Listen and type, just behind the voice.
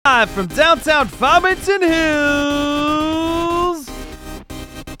live from downtown Farmington Hills.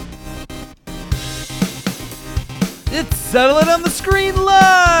 It's Settle It on the Screen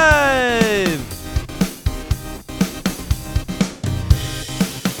Live.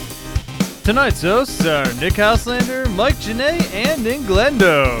 Tonight's hosts are Nick Houselander, Mike Janae, and Ning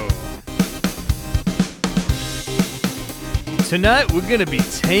Glendo. Tonight we're gonna be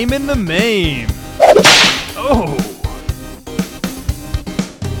taming the mame. Oh!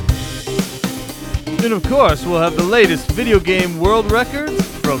 And of course, we'll have the latest video game world records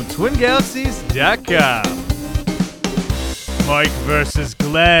from TwinGalaxies.com. Mike versus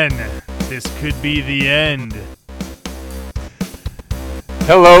Glenn. This could be the end.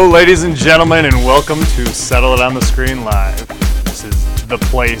 Hello, ladies and gentlemen, and welcome to Settle It on the Screen Live. This is the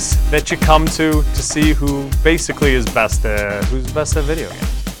place that you come to see who basically is who's best at video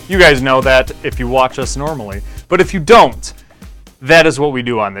games. You guys know that if you watch us normally, but if you don't, that is what we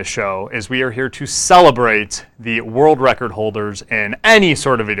do on this show, is we are here to celebrate the world record holders in any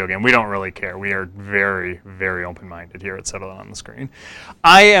sort of video game. We don't really care. We are very, very open-minded here at Settle It on the Screen.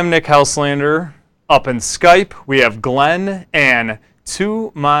 I am Nick Houselander. Up in Skype, we have Glenn, and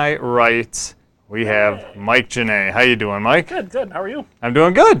to my right, we have Mike Janae. How you doing, Mike? Good. How are you? I'm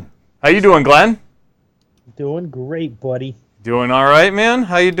doing good. How you doing, Glenn? Doing great, buddy. Doing all right, man?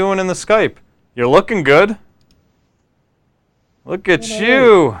 How you doing in the Skype? You're looking good. Look at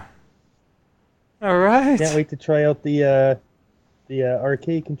you. All right. Can't wait to try out the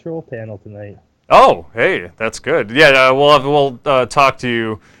arcade control panel tonight. Oh, hey, that's good. Yeah, we'll talk to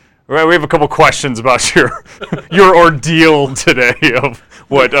you. Right, we have a couple questions about your ordeal today of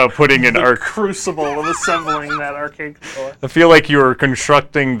what putting in the crucible of assembling that arcade controller. I feel like you were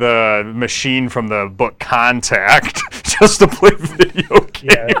constructing the machine from the book Contact just to play video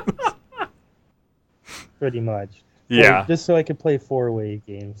games. Yeah. Pretty much. Yeah. Just so I could play 4-way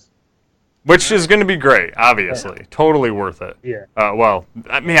games. Which is going to be great, obviously. Yeah. Totally worth it. Yeah. Well,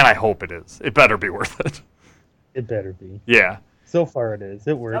 man, I hope it is. It better be worth it. It better be. Yeah. So far it is.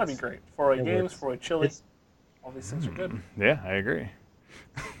 It works. That'd be great. 4-way games, 4-way chili. All these things are good. Yeah, I agree.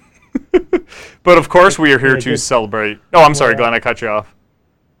 But of course we are here to celebrate. Oh, I'm sorry, Glenn, I cut you off.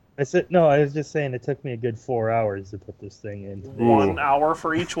 I was just saying it took me a good 4 hours to put this thing in. 1 hour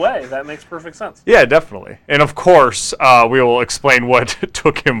for each way. That makes perfect sense. Yeah, definitely. And of course, we will explain what it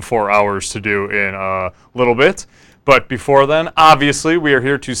took him 4 hours to do in a little bit. But before then, obviously, we are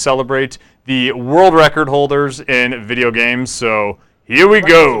here to celebrate the world record holders in video games. So here we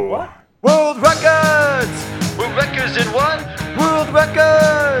go. World records! World records in one! World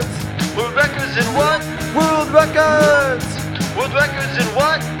records! World records in one! World records! World records in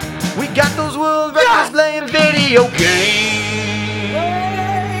one! We got those world records playing video games!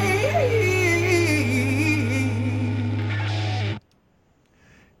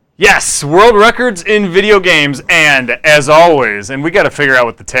 Yes, world records in video games, and as always, and we got to figure out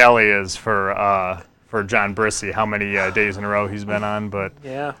what the tally is for John Brissy, how many days in a row he's been on, but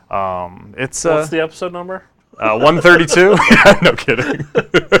yeah, it's what's the episode number? 132. No kidding.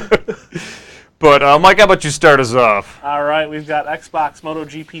 But Mike, how about you start us off? All right, we've got Xbox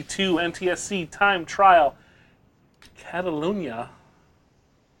MotoGP 2 NTSC Time Trial Catalunya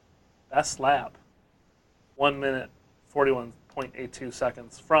Best Lap, 1 minute 41.82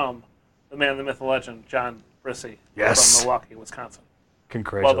 seconds from the man, the myth, the legend, John Brissy, yes, from Milwaukee, Wisconsin.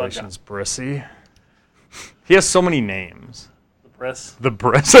 Congratulations, well done, Brissy. He has so many names. The Briss. The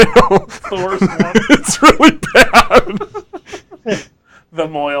Briss, I know. The worst one. It's really bad. The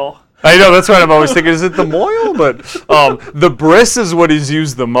Moyle. I know, that's what I'm always thinking. Is it the Moyle? But the Briss is what is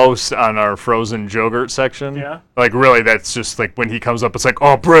used the most on our frozen yogurt section. Yeah. Like, really, that's just like when he comes up, it's like,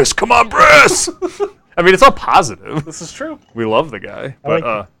 oh, Briss, come on, Briss. I mean, it's all positive. This is true. We love the guy. But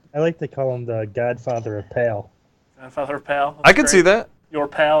I like to call him the Godfather of PAL. Godfather of PAL. I could see that. Your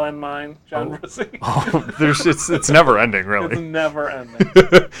pal and mine, John Brissy. Oh, it's never ending, really. It's never ending.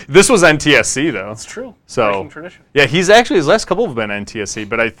 This was NTSC, though. It's true. So, tradition. Yeah, his last couple have been NTSC,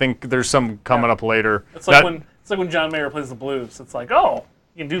 but I think there's some coming up later. It's like when John Mayer plays the blues. It's like, oh,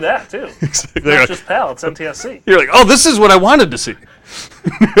 you can do that too. Exactly. It's not just PAL, it's NTSC. You're like, oh, this is what I wanted to see.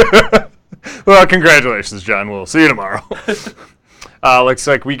 Well, congratulations, John. We'll see you tomorrow. Looks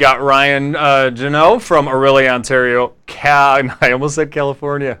like we got Ryan Janot from Orillia, Ontario. I almost said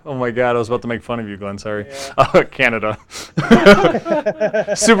California. Oh my God, I was about to make fun of you, Glenn. Sorry. Yeah. Canada.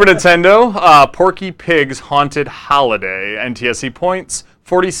 Super Nintendo. Porky Pig's Haunted Holiday. NTSC points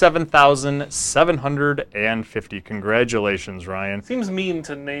 47,750. Congratulations, Ryan. Seems mean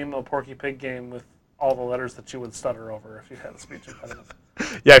to name a Porky Pig game with all the letters that you would stutter over if you had a speech impediment.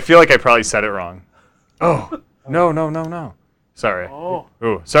 Yeah, I feel like I probably said it wrong. Oh, no. Sorry. Oh,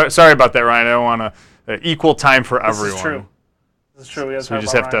 Ooh, sorry about that, Ryan. I don't want to equal time for this everyone. is true. This is true. We, So we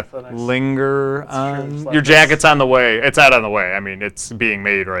just have to It's linger true. on. Just let Your this- jacket's on the way. It's out on the way. I mean, it's being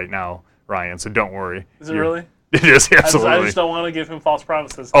made right now, Ryan. So don't worry. Is it really? It is I absolutely. just don't want to give him false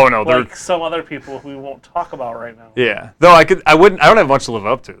promises. Oh, no, they're- like some other people who we won't talk about right now. Yeah. Though I don't have much to live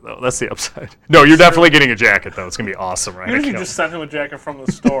up to though. That's the upside. No, you're definitely getting a jacket though. It's gonna be awesome, right? Even if you just sent him a jacket from the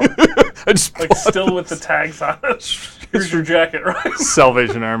store, I just like still with the tags on it. Here's your jacket, right?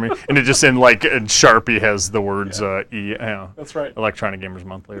 Salvation Army, and it just in Sharpie has the words E. That's right. Electronic Gamers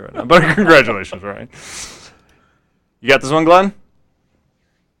Monthly right now. But congratulations, Ryan. You got this one, Glenn?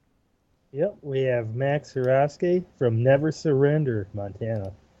 Yep, we have Max Horoski from Never Surrender,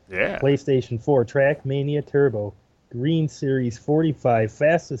 Montana. Yeah. PlayStation 4 Trackmania Turbo. Green Series 45,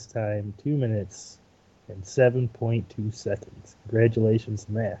 fastest time, 2 minutes and 7.2 seconds. Congratulations,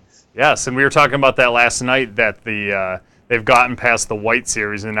 Max. Yes, and we were talking about that last night that they've gotten past the white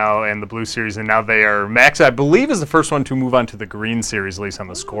series and the blue series, and now they are Max. I believe is the first one to move on to the green series, at least on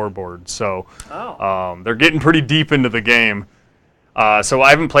the scoreboard. So they're getting pretty deep into the game. So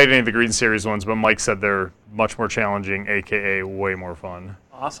I haven't played any of the green series ones, but Mike said they're much more challenging, aka way more fun.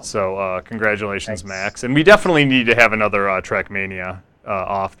 Awesome. So congratulations, Thanks. Max. And we definitely need to have another Trackmania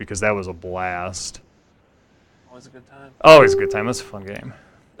off because that was a blast. Always a good time. Always a good time. That's a fun game.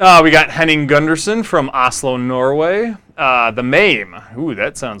 We got Henning Gunderson from Oslo, Norway. The MAME. Ooh,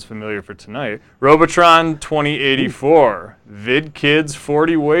 that sounds familiar for tonight. Robotron 2084. VidKids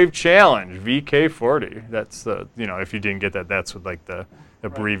 40 Wave Challenge. VK40. That's the, if you didn't get that, that's with like the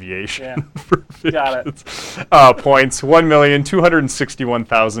abbreviation. Yeah. For Got it. VidKids. Points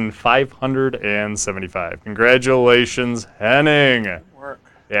 1,261,575. Congratulations, Henning. Work.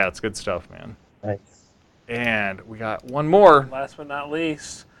 Yeah, it's good stuff, man. Nice. And we got one more. Last but not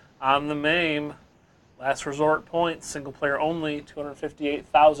least, on the MAME, Last Resort Points, single player only,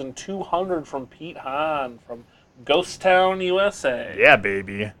 258,200 from Pete Hahn from Ghost Town, USA. Yeah,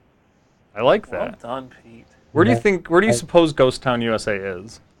 baby. I like Well that. done, Pete. Where do you suppose Ghost Town, USA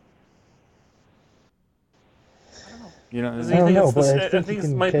is? You know, Is I don't think know, it's the but s- I I think think you it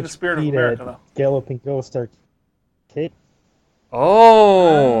can might be the catch spirit of Pete America, at though. Galloping Ghost Arcade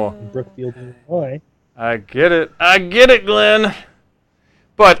oh, in Brookfield, Illinois. I get it, Glenn.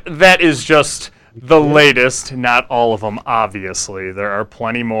 But that is just the latest, not all of them, obviously. There are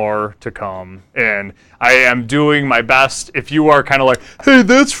plenty more to come, and I am doing my best. If you are kind of like, hey,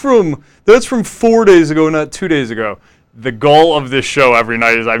 that's from 4 days ago, not 2 days ago. The goal of this show every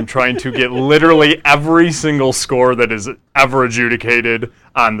night is I'm trying to get literally every single score that is ever adjudicated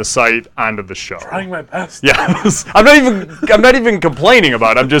on the site onto the show. Trying my best. Yes, I'm not even complaining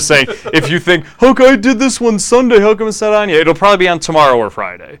about it. I'm just saying, if you think, okay, I did this one Sunday, how come it's not on yet? It'll probably be on tomorrow or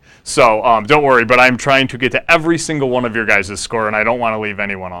Friday. So don't worry, but I'm trying to get to every single one of your guys' score, and I don't want to leave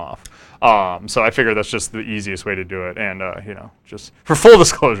anyone off. So I figure that's just the easiest way to do it. And, just for full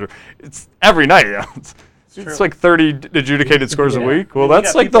disclosure, it's every night. It's like 30 adjudicated scores a week. Well, We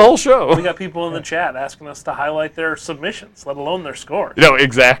that's got like the people- whole show. We got people in the chat asking us to highlight their submissions, let alone their scores. No,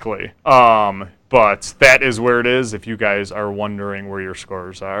 exactly. But that is where it is if you guys are wondering where your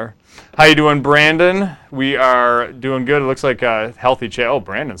scores are. How you doing, Brandon? We are doing good. It looks like a healthy chat. Oh,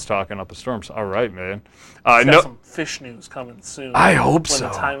 Brandon's talking up a storm. All right, man. Got No, some fish news coming soon. I hope when so.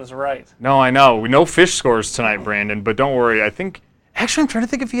 the time is right. no, I know. No fish scores tonight, Brandon, but don't worry. Actually, I'm trying to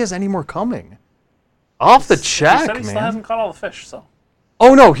think if he has any more coming. I'll have to He check, said he still man. hasn't caught all the fish, so.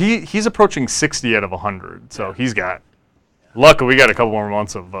 Oh, no, he's approaching 60 out of 100, so he's got... Luckily, we got a couple more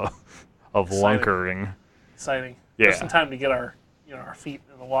months of lunkering. Exciting. Yeah. Just in time to get our feet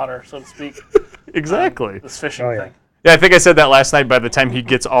in the water, so to speak. Exactly. This fishing Oh, yeah. thing. Yeah, I think I said that last night. By the time he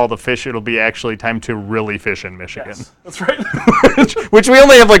gets all the fish, it'll be actually time to really fish in Michigan. Yes, that's right. Which we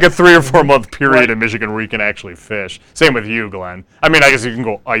only have like a 3 or 4 month period Right. in Michigan where you can actually fish. Same with you, Glenn. I mean, I guess you can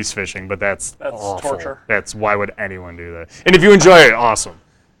go ice fishing, but that's awful. torture. Why would anyone do that? And if you enjoy it, awesome.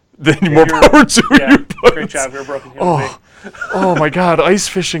 Then more you're- power to Yeah, you. but- great job. You're a broken human being. Oh my God, ice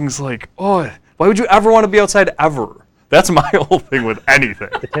fishing's like, why would you ever want to be outside ever? That's my whole thing with anything.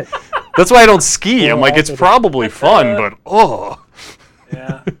 That's why I don't ski. I'm like, it's probably fun, but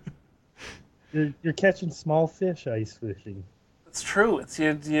Yeah, You're catching small fish ice fishing. it's true. It's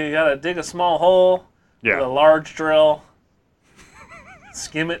you gotta dig a small hole with a yeah. large drill,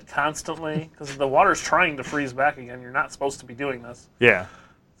 skim it constantly because the water's trying to freeze back again. You're not supposed to be doing this. Yeah.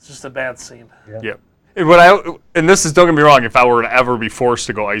 It's just a bad scene. Yep. And this is, don't get me wrong, if I were to ever be forced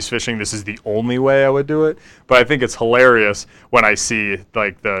to go ice fishing, this is the only way I would do it. But I think it's hilarious when I see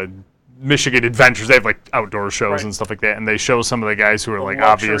like the Michigan Adventures. They have like outdoor shows Right. and stuff like that, and they show some of the guys who are The like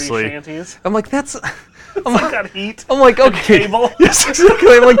luxury obviously. shanties. I'm like, that's. I'm Like like, got heat. I'm like, okay. Cable. Yes,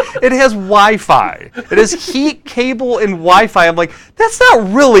 exactly. I'm like, it has Wi-Fi. It has heat, cable, and Wi-Fi. I'm like, that's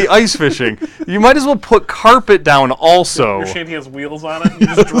not really ice fishing. You might as well put carpet down also. Your shanty has wheels on it. You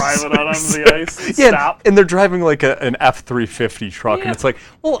just drive it out onto the ice. And Yeah, stop. and they're driving like an F-350 truck, and Yeah. it's like,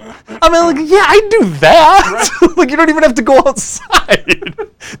 well, I mean, like, yeah, I do that. Like, you don't even have to go outside.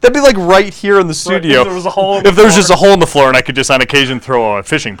 That'd be like right here in the studio. if there was a hole in If the there was floor. just a hole in the floor, and I could just on occasion throw a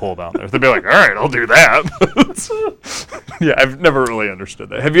fishing pole down there, they'd be like, all right, I'll do that. Yeah, I've never really understood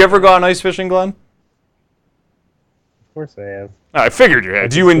that. Have you ever gone ice fishing, Glenn? Of course I have. I figured you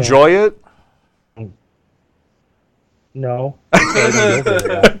had. Do you just enjoy it? No. I don't go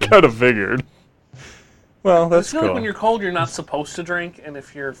very often. Kind of figured. Well, I that's feel cool. like when you're cold, you're not supposed to drink, and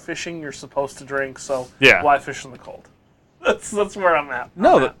if you're fishing, you're supposed to drink. So Yeah. why fish in the cold? That's where I'm at.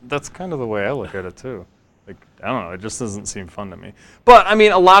 No, that's kind of the way I look at it too. Like, I don't know, it just doesn't seem fun to me. But I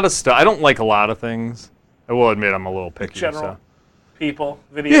mean, a lot of stuff. I don't like a lot of things. I will admit I'm a little picky. General So. people,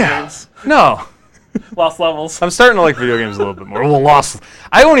 video Yeah. games, No, Lost Levels. I'm starting to like video games a little bit more. Well, Lost.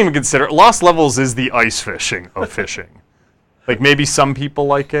 I don't even consider Lost Levels is the ice fishing of fishing. Like maybe some people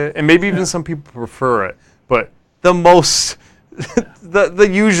like it, and maybe even some people prefer it. But the most, the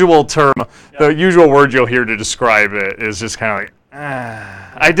usual term, the usual word you'll hear to describe it is just kind of like,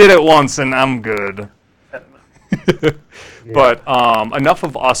 I did it once and I'm good. But enough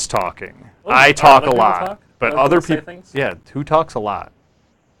of us talking. I talk other a people lot, talk? but Other other people say people. things? Yeah, who talks a lot?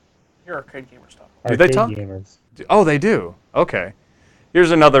 Your arcade gamers talk. Do they Arcade talk? gamers. Oh, they do. Okay.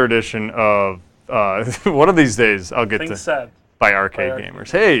 Here's another edition of one of these days. I'll get Things to said. by Arcade Arcade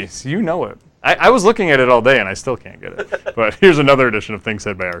Gamers. Hey, so you know it. I was looking at it all day and I still can't get it. But here's another edition of Things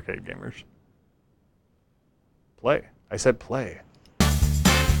Said by Arcade Gamers. Play. I said play.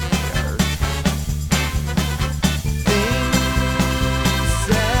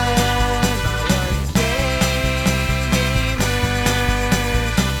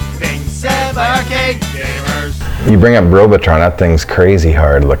 Said by Arcade Gamers. You bring up Robotron, that thing's crazy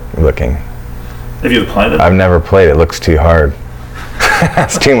hard looking. Have you played it? I've never played it, looks too hard.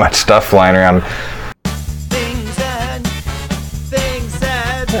 It's too much stuff flying around. Things said. Things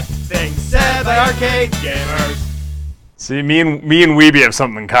said. Things said by Arcade Gamers. See, me and Weeby have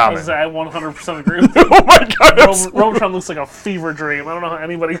something in common. I 100% agree with you. Oh my god. that's- Robotron looks like a fever dream. I don't know how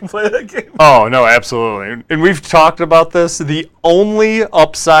anybody can play that game. Oh, no, absolutely. And we've talked about this. The only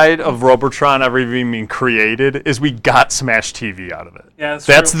upside of Robotron ever even being created is we got Smash TV out of it. Yeah, it's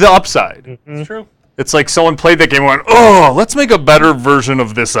That's true. the upside. It's true. It's like someone played that game and went, oh, let's make a better version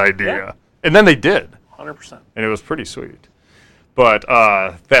of this idea. Yeah. And then they did. 100%. And it was pretty sweet. But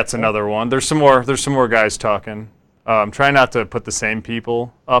that's another one. There's some more guys talking. Try not to put the same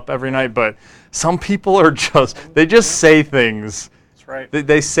people up every night, but some people are they just say things. That's right.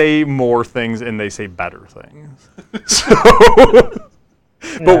 They say more things and they say better things. So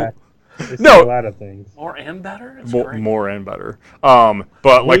Yeah, they say no. a lot of things. More and better? It's more, great. more and better. But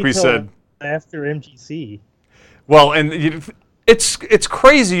like Wait we till said, after MGC. well, and it's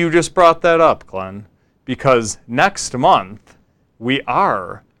crazy you just brought that up, Glenn, because next month we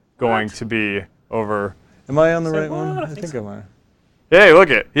are going to be over. Am I on the Say right one? what? I I think think so. I am. Hey, look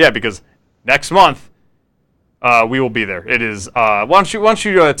it. Yeah, because next month we will be there. It is. Why don't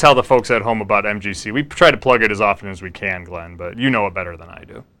you tell the folks at home about MGC? We try to plug it as often as we can, Glenn, but you know it better than I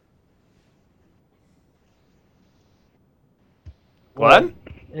do. Glenn?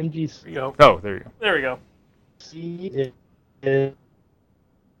 MGC There you go. Oh, there you go. There we go.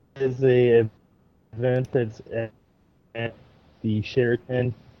 is a event that's at the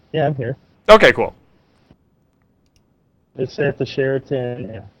Sheraton. Yeah, I'm here. Okay, cool. It's at the Sheraton.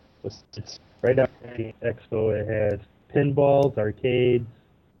 Yeah. It's right after the expo. It has pinballs, arcades,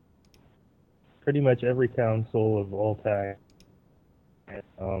 pretty much every console of all time.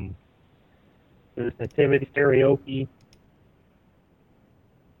 There's activity, karaoke.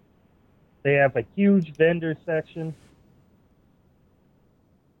 They have a huge vendor section.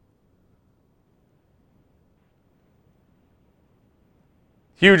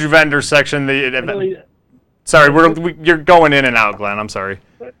 Huge vendor section. Really, Sorry, you're going in and out, Glenn. I'm sorry.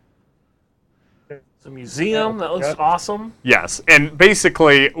 It's a museum that looks Yeah. awesome. Yes, and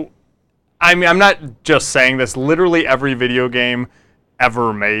basically, I mean, I'm not just saying this. Literally every video game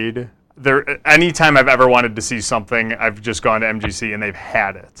ever made, anytime I've ever wanted to see something, I've just gone to MGC and they've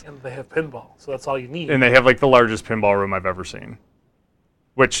had it. And they have pinball, so that's all you need. And they have like the largest pinball room I've ever seen.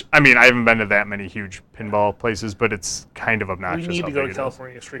 Which, I mean, I haven't been to that many huge pinball places, but it's kind of we obnoxious. need how to go big to it is.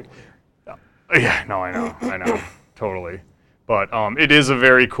 California Street. Yeah, no, I know, totally. But it is a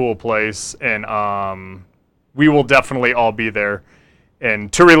very cool place, and we will definitely all be there.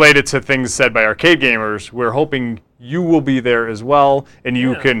 And to relate it to things said by arcade gamers, we're hoping you will be there as well, and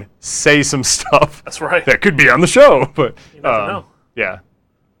you can say some stuff. That's right. That could be on the show. But You never know. yeah.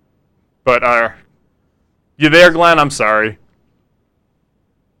 But you there, Glenn? I'm sorry.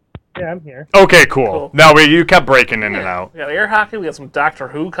 Yeah, I'm here. Okay, cool. Cool. No, you kept breaking in and out. We got air hockey. We got some Doctor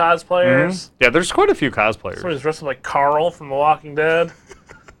Who cosplayers. Yeah, there's quite a few cosplayers. Somebody's dressed up like Carl from The Walking Dead.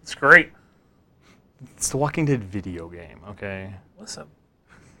 It's great. It's the Walking Dead video game, okay? Listen,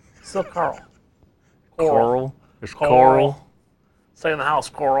 still Carl. Coral. There's Coral. Coral. Stay in the house,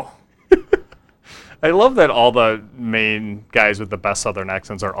 Coral. I love that all the main guys with the best Southern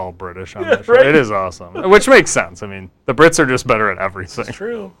accents are all British on that show. right. It is awesome, which makes sense. I mean, the Brits are just better at everything It's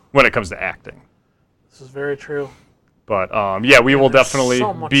true. when it comes to acting. This is very true. But yeah, we will there's definitely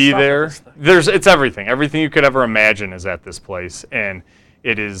so much be stuff in there. this thing. It's everything. Everything you could ever imagine is at this place, and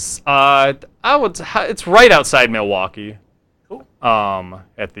it is. It's right outside Milwaukee. Cool.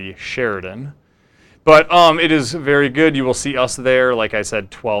 At the Sheridan. But it is very good. You will see us there, like I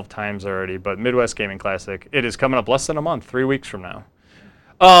said, 12 times already. But Midwest Gaming Classic, it is coming up less than a month, 3 weeks from now.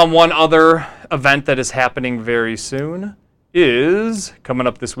 One other event that is happening very soon is coming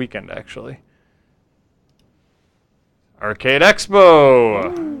up this weekend, actually. Arcade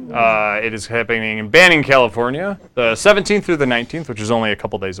Expo. It is happening in Banning, California, the 17th through the 19th, which is only a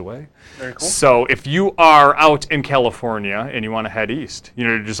couple days away. Very cool. So if you are out in California and you want to head east, you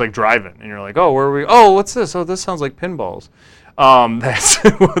know, you're just like driving, and you're like, oh, where are we? Oh, what's this? Oh, this sounds like pinballs.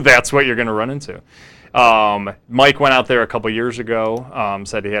 That's what you're going to run into. Mike went out there a couple years ago,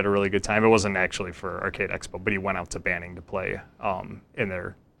 said he had a really good time. It wasn't actually for Arcade Expo, but he went out to Banning to play in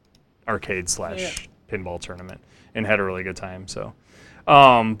their arcade / pinball tournament and had a really good time. So,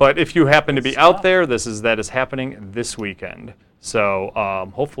 but if you happen to be out there, that is happening this weekend. So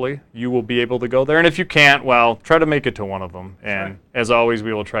hopefully you will be able to go there. And if you can't, well, try to make it to one of them. And as always,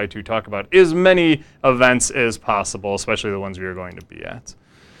 we will try to talk about as many events as possible, especially the ones we are going to be at.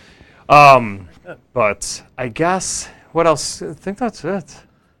 But I guess, what else? I think that's it.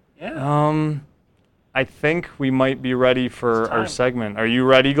 Yeah. I think we might be ready for It's our time. segment. Are you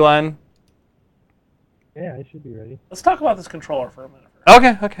ready, Glenn? Yeah, I should be ready. Let's talk about this controller for a minute.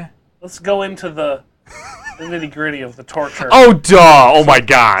 Okay. Let's go into the nitty gritty of the torture. Oh, duh. Oh, my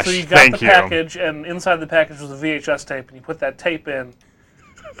gosh. So you got Thank the you. package, and inside the package was a VHS tape, and you put that tape in,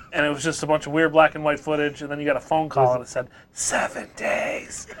 and it was just a bunch of weird black and white footage, and then you got a phone call, and it said, 7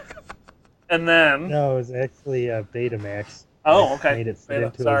 days. And then... No, it was actually Betamax. Oh, okay. Made it fit Beta,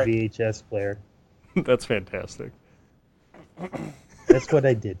 into sorry. a VHS player. That's fantastic. That's what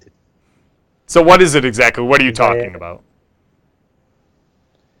I did. So what is it exactly? What are you talking about?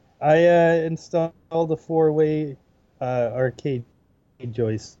 I installed a 4-way arcade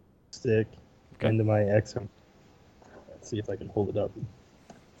joystick into my XM. Let's see if I can hold it up.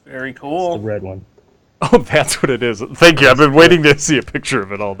 Very It's cool. the red one. Oh, that's what it is. Thank you. I've been waiting to see a picture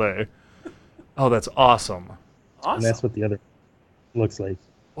of it all day. Oh, that's awesome. Awesome. And that's what the other looks like.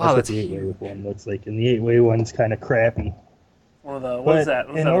 Wow, that's that's what the 8-way one looks like. And the 8-way one's kind of crappy. One of the, what But is that?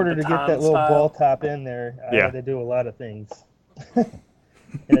 Was in that a order to get baton that little style? ball top in there, I Yeah. had to do a lot of things.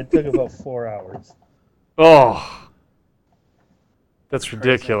 And it took about 4 hours. Oh, that's Crazy.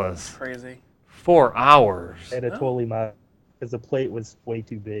 ridiculous. Crazy. 4 hours. I had to totally mod because the plate was way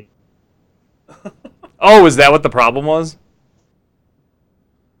too big. Oh, is that what the problem was?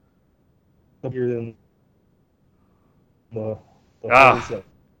 Bigger than the Ah. holes that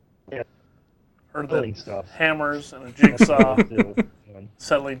Heard filling that stuff. hammers and a jigsaw, The one.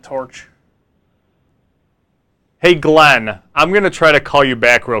 settling torch. Hey, Glenn, I'm going to try to call you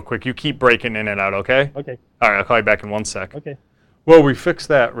back real quick. You keep breaking in and out, okay? Okay, All right, I'll call you back in 1 sec. okay. Well, we fixed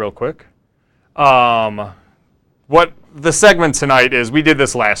that real quick. What the segment tonight is, we did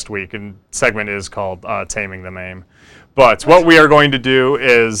this last week, and segment is called Taming the Mame. But what we are going to do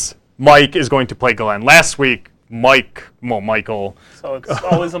is Mike is going to play Glenn. Last week, Michael. So it's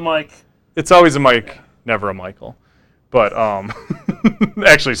always a mic. It's always a Mike, never a Michael. But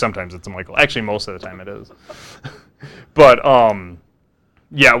actually, sometimes it's a Michael. Actually, most of the time it is. But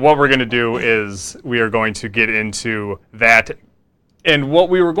yeah, what we're going to do is we are going to get into that. And what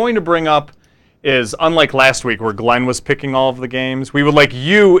we were going to bring up is, unlike last week where Glenn was picking all of the games, we would like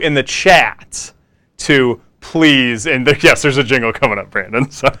you in the chat to please, and yes, there's a jingle coming up, Brandon.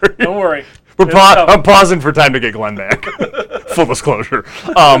 Sorry. Don't worry. I'm pausing for time to get Glenn back. Full disclosure.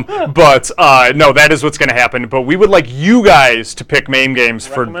 But no, that is what's going to happen. But we would like you guys to pick MAME games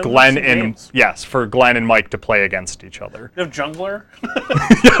for Recommend Glenn some and games. yes, for Glenn and Mike to play against each other. You have Jungler?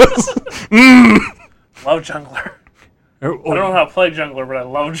 Yes. Love Jungler. I don't know how to play jungler, but I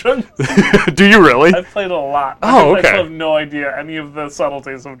love jungler. Do you really? I've played a lot. Oh, I okay. still have no idea any of the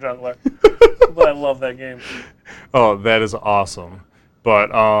subtleties of jungler, but I love that game. Oh, that is awesome. But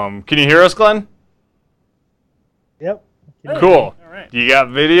can you hear us, Glenn? Yep. Cool. All right. You got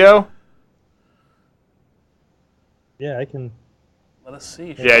video? Yeah, I can. Let us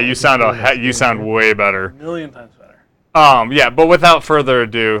see. Yeah, you sound way better. A million times better. Yeah, but without further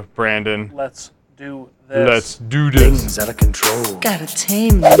ado, Brandon, Let's do this. let's do this. Things out of control. Gotta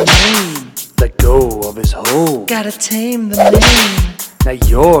tame the name. Let go of his hold. Gotta tame the name. Now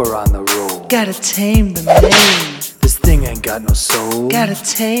you're on the roll. Gotta tame the name. This thing ain't got no soul. Gotta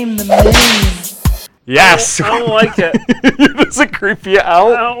tame the name. Yes. I don't like it. Does it creep you I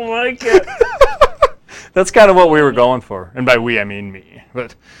out? don't like it. That's kind of what we were going for, and by we I mean me.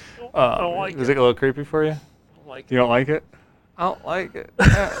 But don't like is it. it a little creepy for you? You don't like it? I don't like it.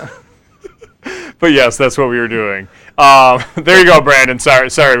 But yes, that's what we were doing. There you go, Brandon. Sorry,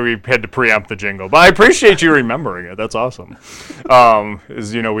 we had to preempt the jingle, but I appreciate you remembering it. That's awesome.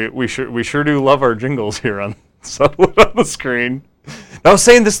 As you know, we sure do love our jingles here on Settle It on the Screen. I was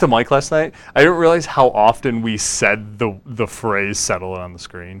saying this to Mike last night. I didn't realize how often we said the phrase "Settle It on the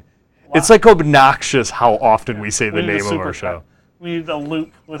Screen." Wow. It's like obnoxious how often we say the We need a name of our supercut. show. We need a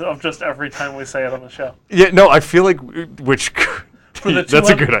loop of just every time we say it on the show. Yeah, no, I feel like For the that's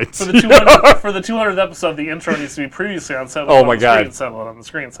a 200 good idea. For the 200th, for the 200th episode, the intro needs to be previously on Settle It Oh on my the God. Screen, Settle It on the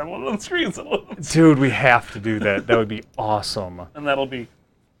Screen, Settle It on the Screen, Settle It on the Screen. Dude, we have to do that. That would be awesome. And that'll be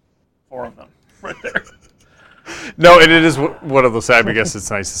 4 of them right there. No, and it is one of those. I guess it's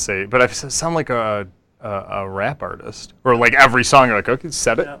nice to say, but I sound like a rap artist, or like every song you're like, okay,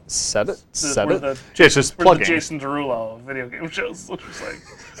 set it, Yeah. set it, We're set it. the- Yeah, it's just We're plugging. the Jason Derulo of video game shows. Which was like,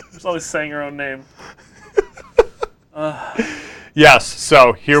 just always saying your own name. Yes.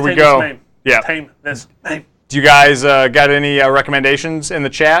 So here we Tame go. This name. Yeah. Tame this name. Do you guys got any recommendations in the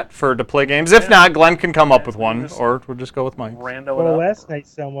chat to play games? If not, Glenn can come up with one, or we'll just go with mine. Rando it Well, up. last night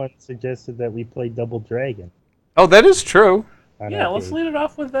someone suggested that we play Double Dragon. Oh, that is true. On Yeah, let's arcade. lead it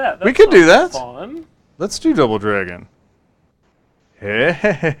off with that. We could do sounds that. Fun. Let's do Double Dragon.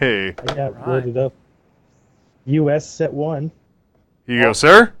 Hey, I got Right. loaded up. US set 1. here you go,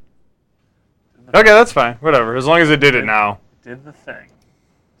 sir. Okay, that's fine. Whatever, as long as it did it now. Did the thing.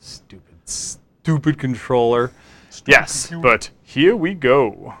 Stupid controller. Yes, but here we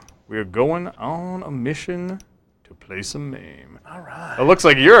go. We're going on a mission to play some MAME. All right. It looks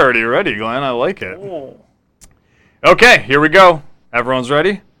like you're already ready, Glenn. I like it. Oh. Okay, here we go. Everyone's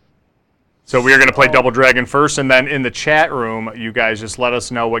ready? So we are going to play Double Dragon first, and then in the chat room, you guys just let us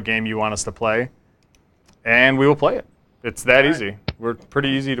know what game you want us to play, and we will play it. It's that easy. We're pretty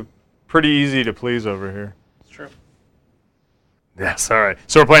easy to please over here. It's true. Yes, all right.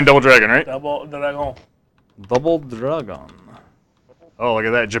 So we're playing Double Dragon, right? Double Dragon. Double Dragon. Oh, look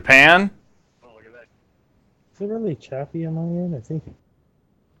at that. Japan? Is it really choppy on my end? I think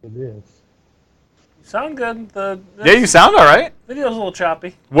it is. You sound good. The Yeah, you sound all right. video's a little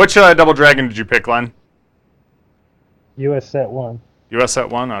choppy. Which Double Dragon did you pick, Glenn? US set 1. US set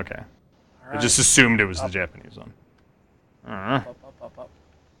 1? Okay. All I right. just assumed it was the Japanese one. Up.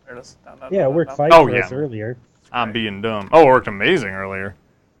 There it is. Down, down, Yeah, it down, worked down. fine Oh, for yeah. us earlier. I'm being dumb. Oh, it worked amazing earlier.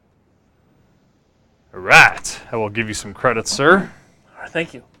 All right. I will give you some credits, sir. All right,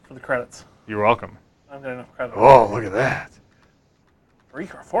 thank you for the credits. You're welcome. I don't get enough credit. Oh, look at that. 3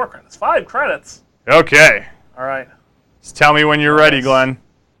 or 4 credits. 5 credits. Okay. All right. Just tell me when you're ready, Glenn.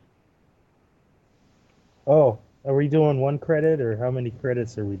 Oh, are we doing 1 credit or how many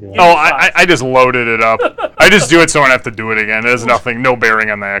credits are we doing? Oh, I just loaded it up. I just do it so I don't have to do it again. There's no bearing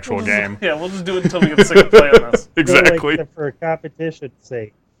on the actual game. Yeah, we'll just do it until we get sick of playing this. So, like, Exactly. for competition's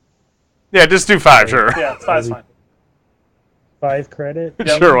sake, Yeah, just do 5, sure. Yeah, 5's fine. 5 credit?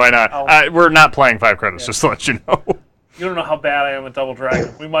 Yep. Sure, why not? I'll- We're not playing 5 credits, just to let you know. You don't know how bad I am at Double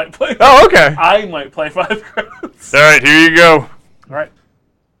Dragon. We might play. Oh, okay. I might play 5 credits. All right, here you go. All right.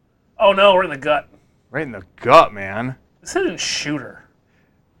 Oh no, we're in the gut. Right in the gut, man. This isn't shooter.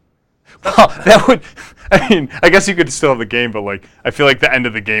 Well, that would. I mean, I guess you could still have the game, but like, I feel like the end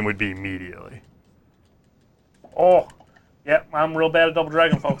of the game would be immediately. Oh, yeah, I'm real bad at Double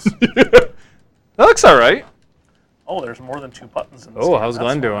Dragon, folks. That looks all right. Oh, there's more than 2 buttons in this Oh, game. how's That's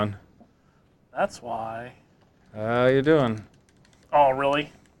Glenn why. doing? That's why. How you doing? Oh,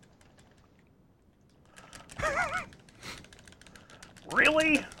 really?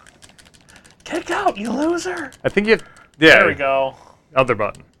 Really? Kick out, you loser! I think you. Yeah. There we go. Other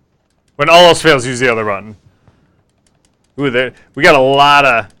button. When all else fails, use the other button. Ooh, we got a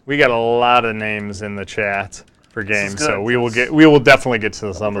lot of names in the chat. for games. good, So we will because definitely get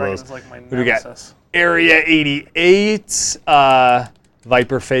to some of Dragon's those. like my Who do we got? nemesis. Area 88,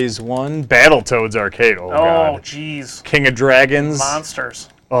 Viper Phase 1, Battletoads Arcade. Oh, Oh, God. jeez. King of Dragons. Monsters.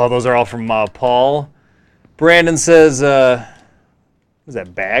 Oh, those are all from Paul. Brandon says, what is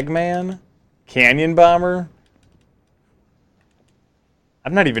that, Bagman? Canyon Bomber?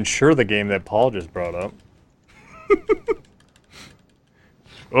 I'm not even sure the game that Paul just brought up.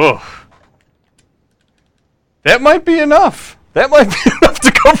 Ugh. That might be enough. That might be enough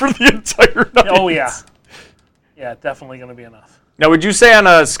to cover the entire night. Oh, yeah. Yeah, definitely going to be enough. Now, would you say on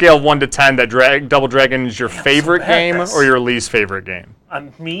a scale of 1 to 10 that Double Dragon is your favorite so bad game this. or your least favorite game?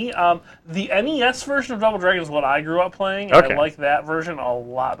 On me, the NES version of Double Dragon is what I grew up playing, and Okay. I like that version a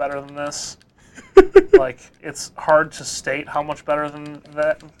lot better than this. Like, it's hard to state how much better than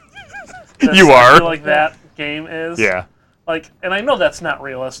that. You I are. feel like that game is. Yeah. Like, and I know that's not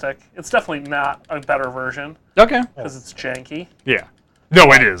realistic. It's definitely not a better version Okay. because it's janky. Yeah.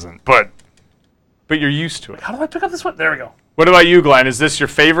 No, it isn't, but you're used to it. How do I pick up this one? There we go. What about you, Glenn? Is this your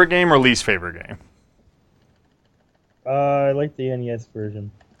favorite game or least favorite game? I like the NES version.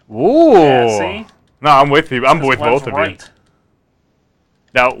 Ooh. Yeah, see? No, I'm with you. I'm with Glenn's both of right. you.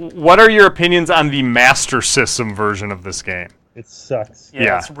 Now, what are your opinions on the Master System version of this game? It sucks. Yeah,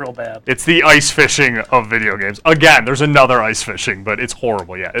 Yeah. it's real bad. It's the ice fishing of video games. Again, there's another ice fishing, but it's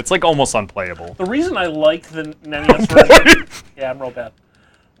horrible. Yeah, it's like almost unplayable. The reason I like the NES version... Yeah, I'm real bad.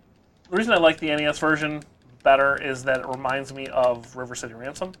 The reason I like the NES version better is that it reminds me of River City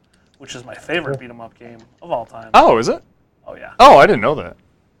Ransom, which is my favorite beat-em-up game of all time. Oh, is it? Oh, yeah. Oh, I didn't know that.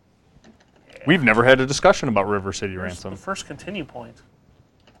 We've never had a discussion about River City Ransom. The first continue point.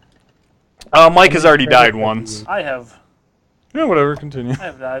 Mike has already died once. I have Yeah, whatever. Continue.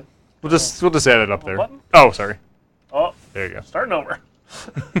 died. We'll just add it up there. Button? Oh, sorry. Oh, There you go. starting over.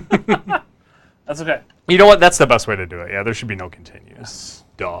 That's okay. You know what? That's the best way to do it. Yeah, there should be no continues.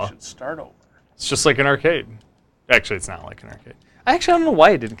 Duh. Should start over. It's just like an arcade. Actually, it's not like an arcade. I don't know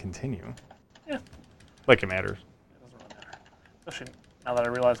why it didn't continue. Yeah, Like it matters. it doesn't really matter. Especially now that I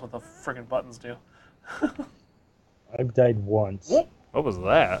realize what the friggin' buttons do. I've died once. Whoop. What was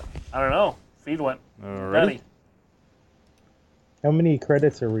that? I don't know. Feed went. Alrighty. Ready. How many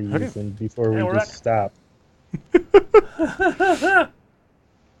credits are we Okay. using before Hey, we we're just back. stop?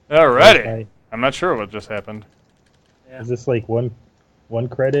 Alrighty. Okay. I'm not sure what just happened. Is this like one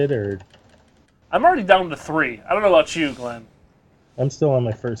credit, or I'm already down to 3. I don't know about you, Glenn. I'm still on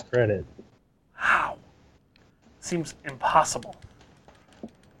my first credit? How? Seems impossible.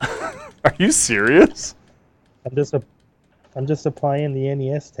 Are you serious? I'm just applying the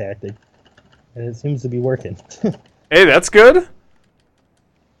NES tactic, and it seems to be working. Hey, that's good. I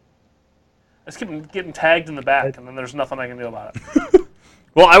just keep getting tagged in the back, and then there's nothing I can do about it.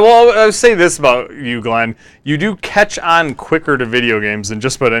 Well, I'll say this about you, Glenn. You do catch on quicker to video games than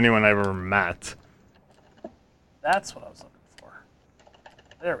just about anyone I've ever met. That's what I was looking for.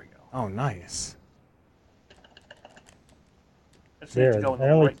 There we go. Oh, nice. I just need There, to go in I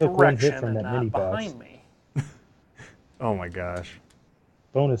the only right took one hit direction from and that not mini-boss. behind me. Oh my gosh.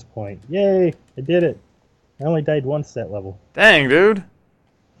 Bonus point! Yay! I did it. I only died once that level. Dang, dude.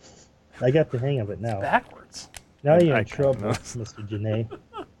 I got the hang of it now. Backwards. Now you're I in kinda trouble, noticed. Mr. Janae.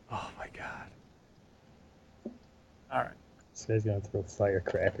 Oh my god. All right. This guy's gonna throw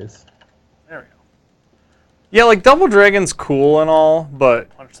firecrackers. There we go. Yeah, like Double Dragon's cool and all, but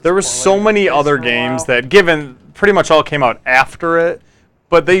Punch this there was poor so lady in the many face other for a games while. that, given pretty much all came out after it,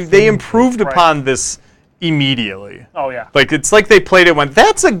 but they improved Right. upon this immediately. Oh, yeah. Like, it's like they played it and went,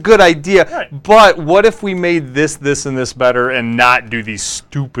 that's a good idea, Right. but what if we made this, and this better and not do these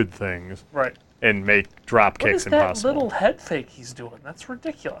stupid things Right. and make drop What kicks is that impossible? little head fake he's doing? That's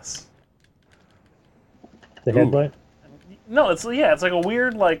ridiculous. The headbutt. No, it's like a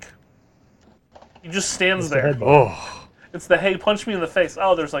weird, like, he just stands It's the there. headbutt. Oh, It's the, hey, punch me in the face.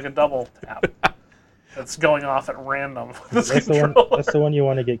 Oh, there's like a double tap that's going off at random with this That's the one. controller. That's the one you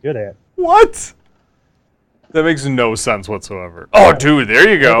want to get good at. what? That makes no sense whatsoever. Oh, dude, there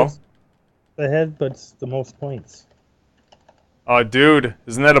you go. The headbutt's the most points. Oh, dude,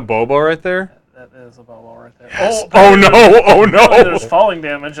 isn't that a Bobo right there? That is a bobo right there. Oh, apparently no, oh apparently There's no. falling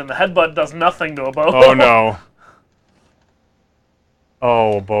damage, and the headbutt does nothing to a bobo. Oh no.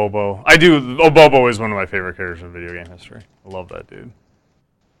 Oh, Bobo. Bobo is one of my favorite characters in video game history. I love that dude.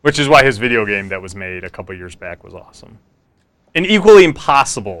 Which is why his video game that was made a couple years back was awesome. And equally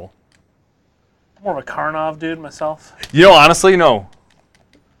impossible. More of a Karnov dude myself. You know, honestly, no.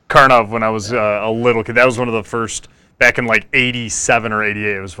 Karnov, when I was a little kid, that was one of the first, back in like 87 or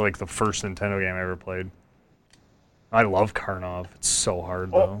 88, it was like the first Nintendo game I ever played. I love Karnov. It's so hard,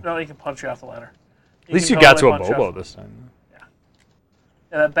 Oh, though. no, he can punch you off the ladder. At least can you got to a totally punch Bobo up. this time.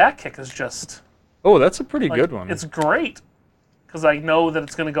 Yeah, that back kick is just Oh, that's a pretty like, good one. It's great because I know that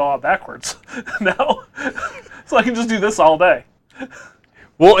it's going to go out backwards now, so I can just do this all day.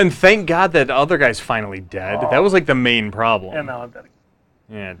 Well, and thank God that other guy's finally dead. That was like the main problem. And now I'm dead.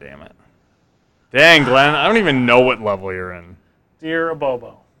 Yeah, damn it. Dang, Glenn, I don't even know what level you're in. Dear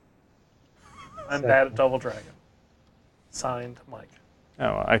Abobo, I'm bad at Double Dragon. Signed, Mike.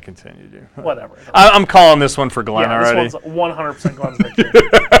 Oh, well, I continue to. Whatever. I'm calling this one for Glenn Yeah, already. this one's 100% Glenn's victory.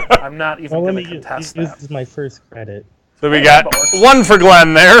 I'm not even Well, going let to me contest use that. this is my first credit. So we Hey, got that works. one for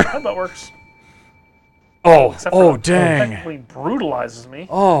Glenn there. That works. Oh, Except for oh, the dang. technically brutalizes me.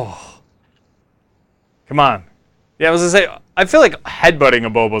 Oh. Come on. Yeah, I was going to say, I feel like headbutting a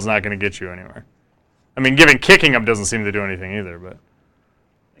Bobo's not going to get you anywhere. I mean, kicking him doesn't seem to do anything either, but.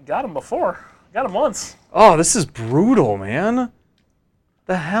 I got him before. I got him once. Oh, this is brutal, man.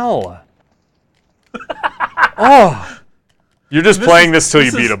 The hell? Oh. You're just playing this till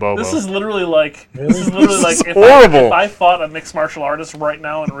you beat a Bobo. This is literally like is if horrible. I fought a mixed martial artist right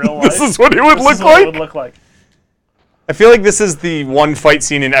now in real life. This is what it would this look is what like? it would look like. I feel like this is the one fight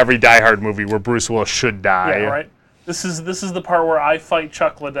scene in every Die Hard movie where Bruce Willis should die. Yeah, right. This is the part where I fight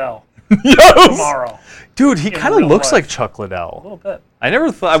Chuck Liddell Yes! tomorrow. Dude, he kind of real looks life. like Chuck A Liddell. little bit. I never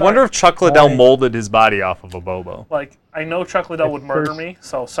thought. I wonder if Chuck Liddell molded his body off of a Bobo. Like I know Chuck Liddell would murder me,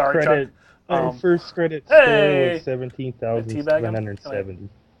 so sorry, Credit. Chuck. Our first credit hey! score was 17,770.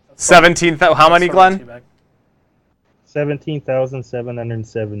 17,000. How many, Glenn? Teabag.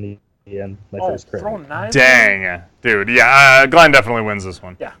 17,770 and my Oh, first credit. throw knives. Dang, dude. Yeah, Glenn definitely wins this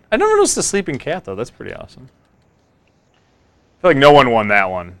one. Yeah. I never noticed the sleeping cat though. That's pretty awesome. I feel like no one won that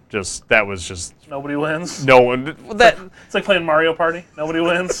one. That was just Nobody wins. no one. That It's like playing Mario Party. Nobody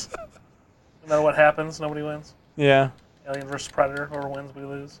wins. No matter what happens, nobody wins. yeah. Alien versus Predator. Whoever wins, we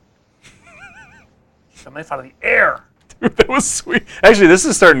lose. A knife out of the air. Dude, that was sweet. Actually, this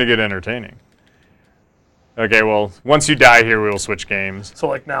is starting to get entertaining. Okay, well, once you die here, we will switch games. So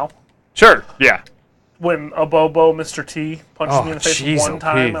like now, Sure. Yeah. when a Bobo, Mr. T, punches Oh, me in the face jeez, one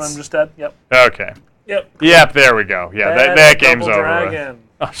time and Louise. I'm just dead. Yep. Okay. Yep. Yep. There we go. Yeah. Bad That game's Double over. with. Dragon.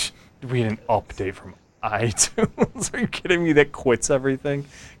 Oh, we need an update from iTunes. Are you kidding me? That quits everything.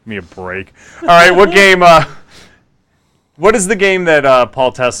 Give me a break. All right. What game? What is the game that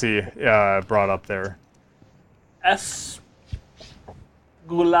Paul Tessie brought up there? Esgulada.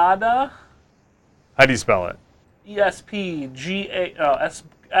 How do you spell it?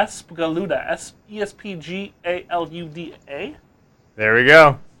 Esgaluda. Espgaluda. There we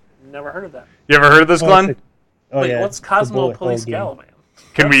go. Never heard of that. You ever heard of this, Glenn? Oh, Wait, yeah, what's it's a bullet hell Cosmopolis game. Galaman?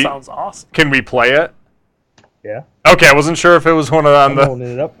 Can That we sounds awesome. can we play it? Yeah. Okay, I wasn't sure if it was one I'm on holding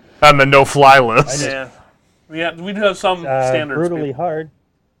it up. the no-fly list. Yeah. We do have some standards. Brutally people. hard.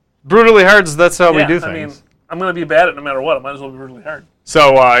 Brutally hard. That's how we Yeah, do I things. mean, I'm gonna be bad at it no matter what. I might as well be brutally hard.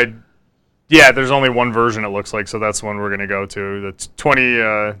 So, yeah, there's only one version it looks like, so that's the one we're gonna go to. The 20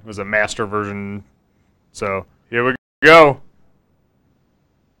 was a master version. So here we go.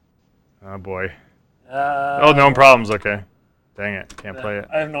 Oh boy. Oh, no problems. Okay. Dang it, can't play it.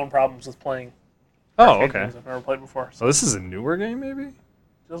 I have known problems with playing. Oh, arcade okay. games I've never played before. So this is a newer game, maybe?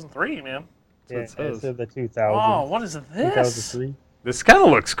 2003, man. Yeah, it says. it's of the 2000s. Oh, what is this? 2003. This kind of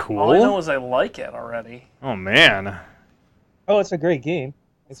looks All I know cool. is I like it already. Oh man. Oh, it's a great game.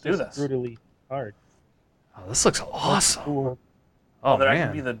 It's do just this. brutally hard. Oh, this looks awesome. Cool. Oh Whether I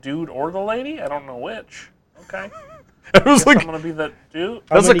can be man. the dude or the lady, I don't know which. Okay. I was Guess like, I'm gonna be the dude.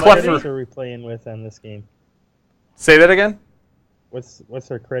 How That's a many clever- credits are we playing with on this game? say that again. What's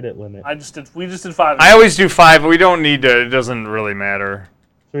our credit limit? We just did 5. I always do 5, but we don't need to. It doesn't really matter.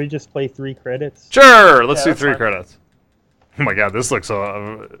 Should we just play 3 credits? Sure, let's Yeah, do that's 3 fine. credits. Oh my god, this looks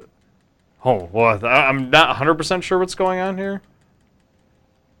oh, well, I'm not 100% sure what's going on here.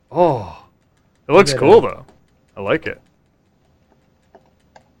 Oh, it looks at cool it. though. I like it.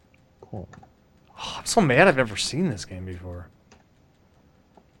 Cool. Oh, I'm so mad I've never seen this game before.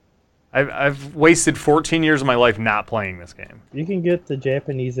 I've wasted 14 years of my life not playing this game. You can get the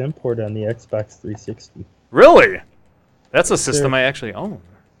Japanese import on the Xbox 360. Really? That's a system Sure. I actually own.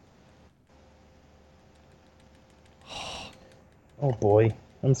 Oh boy.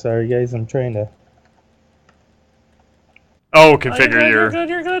 I'm sorry guys, I'm trying to... Oh, Oh, configure you're your... good.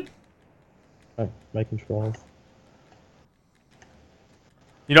 You're good. my controls.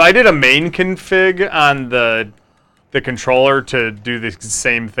 You know, I did a main config on the controller to do the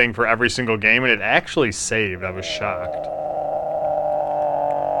same thing for every single game, and it actually saved. I was shocked.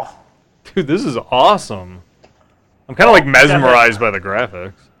 Dude, this is awesome. I'm kind of like mesmerized by the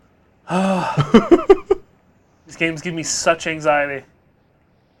graphics. These games give me such anxiety.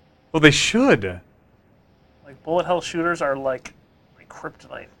 Well, they should. Like bullet hell shooters are like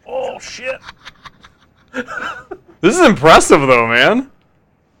kryptonite. Oh shit! This is impressive, though, man.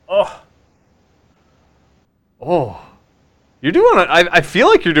 Oh, Oh, you're doing it. I feel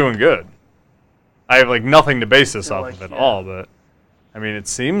like you're doing good. I have like nothing to base this Feel off like, of at yeah. all, but I mean, it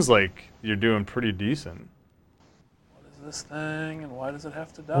seems like you're doing pretty decent. what is this thing, and why does it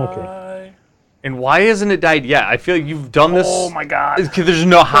have to die? Okay. And why hasn't it died yet? I feel like you've done this. Oh my god! There's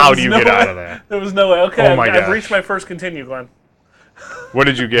no how There do you was get no out way. of there? There was no way. Okay, Oh my I've gosh. reached my first continue, Glenn. What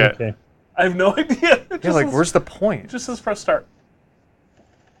did you get? Okay. I have no idea. It Yeah, just like says- where's the point? Just says press start.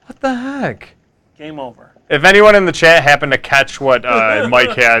 What the heck? Game over. If anyone in the chat happened to catch what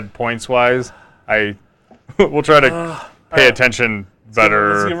Mike had points wise, we'll try to pay alright. attention Let's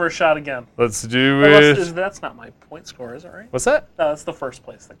better. give her a shot again. Let's do Unless, it. that's not my point score, is it right? What's that? No, that's the first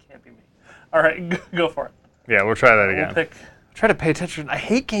place. That can't be me. All right, go for it. Yeah, we'll try that We'll again. pick. Try to pay attention. I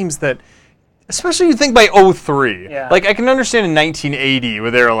hate games that, especially you think by 03. Yeah. Like I can understand in 1980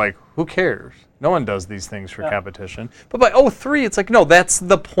 where they were like, who cares? No one does these things for competition. But by 03, it's like, no, that's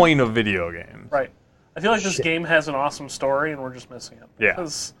the point of video games. Right. I feel like this game has an awesome story, and we're just missing it. Yeah.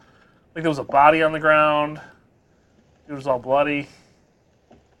 Because, like, there was a body on the ground. It was all bloody.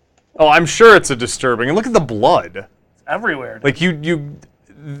 Oh, I'm sure it's a disturbing. And look at the blood. It's everywhere. Dude. Like you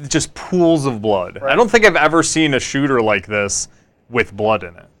just pools of blood. I Right. don't think I've ever seen a shooter like this with blood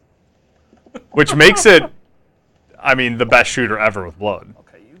in it. Which makes it, I mean, the best shooter ever with blood.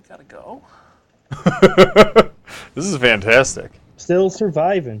 Okay, you gotta go. This is fantastic. Still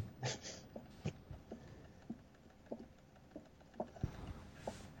surviving.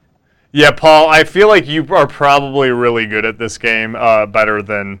 Yeah, Paul, I feel like you are probably really good at this game, better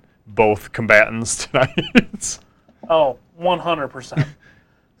than both combatants tonight. Oh, 100%.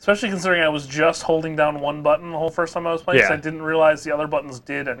 Especially considering I was just holding down one button the whole first time I was playing, 'cause Yeah. I didn't realize the other buttons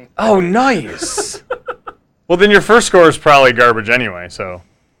did anything. Oh, nice. Well, then your first score is probably garbage anyway, so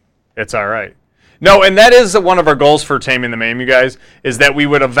it's all right. No, and that is one of our goals for Taming the Mame, you guys, is that we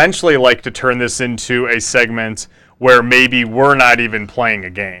would eventually like to turn this into a segment where maybe we're not even playing a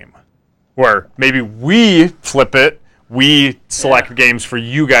game. Where maybe we flip it, we select games for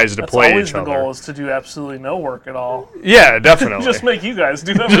you guys to That's play always each the other. goal, is to do absolutely no work at all. Yeah, definitely. Just make you guys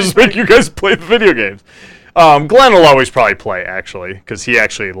do everything. Just make you guys play the video games. Glenn will always probably play, actually, because he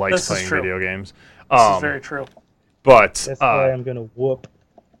actually likes This is playing true. video games. This is very true. But That's why I'm gonna whoop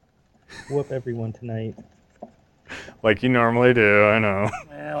everyone tonight. like you normally do, I know.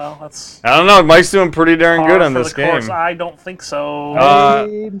 Yeah, well, that's I don't know. Mike's doing pretty darn good par on for this the course. game. I don't think so.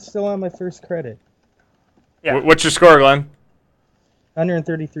 I'm still on my first credit. Yeah. What's your score, Glenn?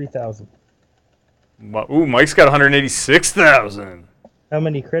 133,000. Ooh, Mike's got 186,000. How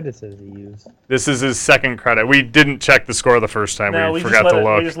many credits has he used? This is his second credit. We didn't check the score the first time. No, we we forgot just to let it,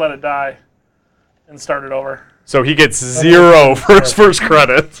 look. we just let it die and start it over. So he gets 0 for his first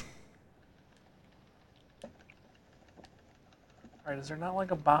credit. All right, is there not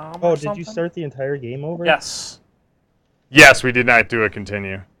like a bomb Oh, or did something? you start the entire game over? Yes. Yes, we did not do a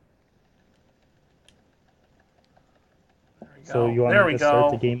continue. There we go. So you want there me we to start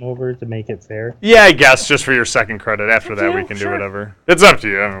go. the game over to make it fair? Yeah, I guess just for your second credit. After that, we you, can sure. do whatever. It's up to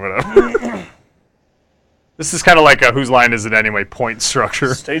you. I mean, whatever. This is kind of like a whose line is it anyway point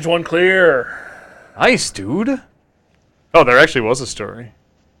structure. Stage 1 clear. Nice, dude. Oh, there actually was a story.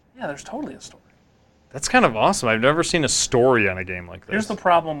 Yeah, there's totally a story. That's kind of awesome. I've never seen a story on a game like this. Here's the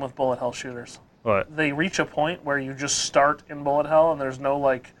problem with bullet hell shooters. What? They reach a point where you just start in bullet hell and there's no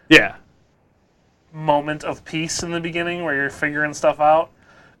like Yeah. moment of peace in the beginning where you're figuring stuff out.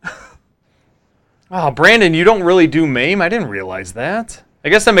 Oh, Brandon, you don't really do MAME? I didn't realize that. I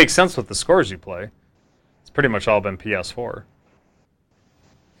guess that makes sense with the scores you play. It's pretty much all been PS4.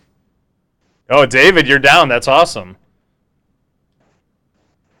 Oh, David, you're down. That's awesome.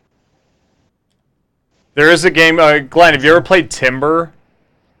 There is a game, Glenn, have you ever played Timber?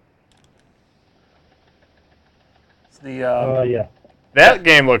 It's the Yeah. That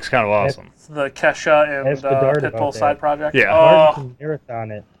game looks kind of awesome. it's the Kesha and Ask Bedard Pitbull about side that. project. Yeah. Oh, Martin can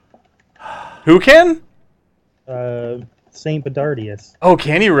marathon it. Who can? Saint Bedardius. Oh,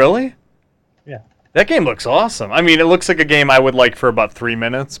 can he really? Yeah. That game looks awesome. I mean, it looks like a game I would like for about 3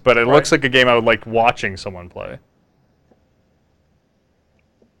 minutes, but it looks like a game I would like watching someone play.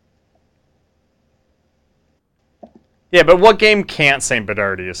 Yeah, but what game can't St.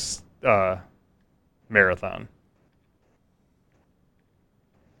 Bedardius marathon?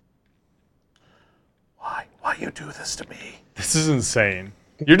 why you do this to me? This is insane.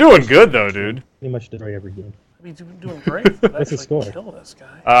 You're doing good, though, dude. Pretty much destroy every game. I mean, you're doing great. But What's the actually score? kill this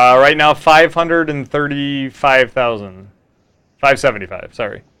guy. Right now, 535,000. 575,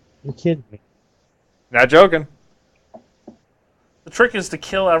 sorry. You're kidding me. Not joking. The trick is to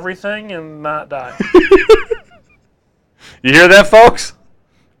kill everything and not die. You hear that, folks?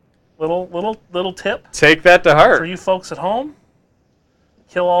 Little tip Take that to for heart. you folks at home.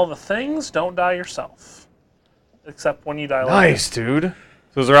 Kill all the things, don't die yourself. Except when you die later. Nice, dude. So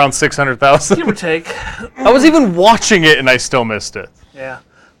it was around 600,000. Give or take. I was even watching it and I still missed it. Yeah.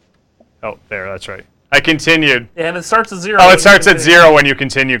 Oh, there, that's right. I continued. And it starts at 0. Oh, it starts at 0 when you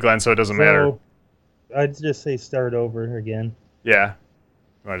continue, Glenn, so it doesn't matter. So, I'd just say start over again. Yeah.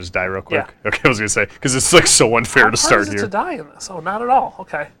 You want to just die real quick? Yeah. Okay, I was going to say, because it's like so unfair to start How hard is it here. to die in this? Oh, not at all.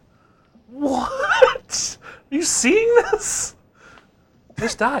 Okay. What? Are you seeing this?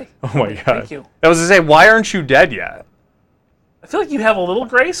 Just die. Oh my god. Thank you. I was going to say, why aren't you dead yet? I feel like you have a little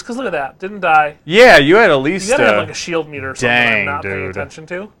grace, because look at that. Didn't die. Yeah, you had at least... You gotta have like a shield meter or something dang, I'm not paying dude. attention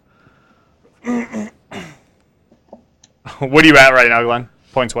to. What are you at right now, Glenn?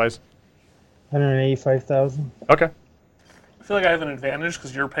 Points-wise? 185,000. Okay. I feel like I have an advantage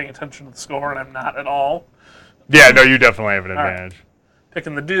because you're paying attention to the score and I'm not at all. Yeah, no, you definitely have an right. advantage.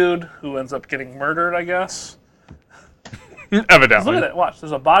 Picking the dude who ends up getting murdered, I guess. Evidently. Look at it. Watch.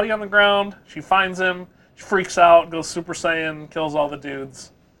 There's a body on the ground. She finds him. She freaks out, goes Super Saiyan, kills all the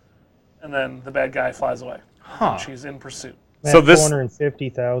dudes. And then the bad guy flies away. Huh. She's in pursuit. So this-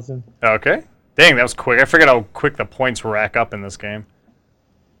 450,000. Okay. Dang, that was quick. I forget how quick the points rack up in this game.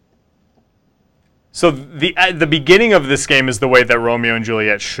 So the beginning of this game is the way that Romeo and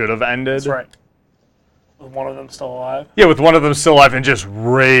Juliet should have ended. That's right. With one of them still alive. Yeah, with one of them still alive and just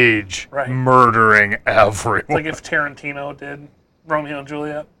rage, Right. murdering everyone. It's like if Tarantino did Romeo and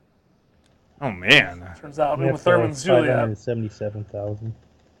Juliet. Oh man, Turns out Yeah, Uma Thurman's Juliet. 577,000.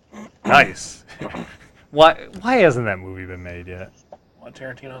 nice. Why hasn't that movie been made yet? What,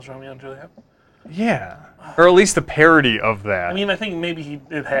 Tarantino's Romeo and Juliet? Yeah, or at least a parody of that. I mean, I think maybe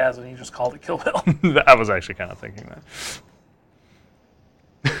it has, and he just called it Kill Bill. I was actually kind of thinking that.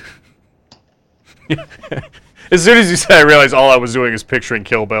 As soon as you said, I realized all I was doing is picturing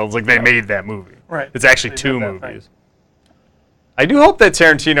Kill Bill. It's like they made that movie. Right. It's actually They two did that movies. thing. I do hope that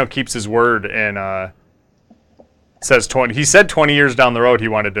Tarantino keeps his word and says 20. He said 20 years down the road he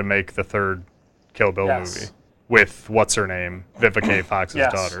wanted to make the third Kill Bill Yes. movie with what's her name, Vivica Fox's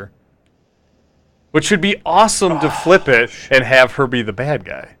Yes. daughter. Which would be awesome to flip it and have her be the bad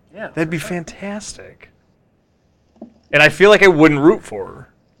guy. Yeah. That'd be fantastic. And I feel like I wouldn't root for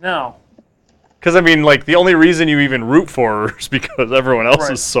her. No. Because, I mean, like, the only reason you even root for her is because everyone else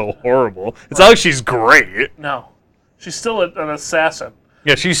Right. is so horrible. It's not like she's great. No. She's still an assassin.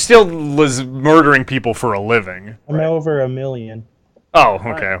 Yeah, she still was murdering people for a living. I'm over 1 million. Oh,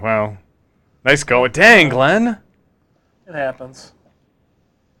 okay, well. Nice going. Dang, Glenn. It happens.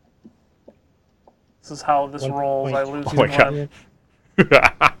 This is how this rolls. I lose. Oh my you God. win.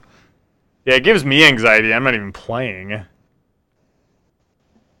 Yeah, it gives me anxiety. I'm not even playing.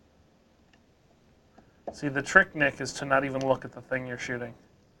 See, the trick, Nick, is to not even look at the thing you're shooting.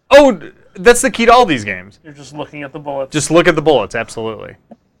 Oh, that's the key to all these games. You're just looking at the bullets. Just look at the bullets, absolutely.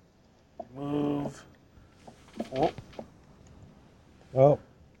 Move. Oh, Oh,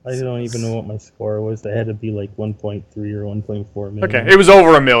 I don't even know what my score was. That had to be like 1.3 or 1.4 million. Okay, it was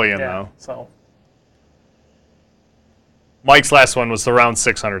over 1 million, yeah. though. So, Mike's last one was around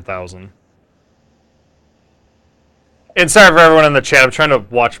 600,000. And sorry for everyone in the chat. I'm trying to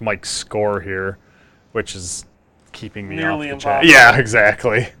watch Mike's score here, which is keeping me Nearly off the chat. impossible. Yeah,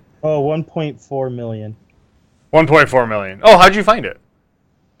 exactly. Oh, 1.4 million. 1.4 million. Oh, how'd you find it?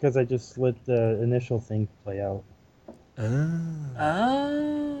 Because I just let the initial thing play out.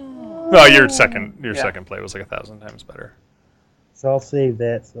 Well, your second Yeah. play was like 1,000 times better. So I'll save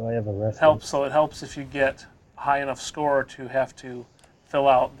that so I have a reference. helps. So it helps if you get a high enough score to have to fill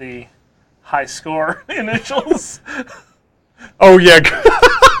out the high score initials. Oh yeah.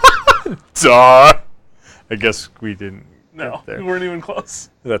 Duh. I guess we didn't. No, get there. you weren't even close.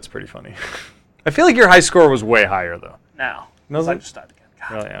 That's pretty funny. I feel like your high score was way higher though. Now, No, I like- just died again.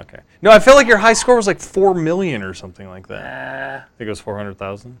 God. Really? Okay. No, I feel like your high score was like 4 million or something like that. I Nah. think it was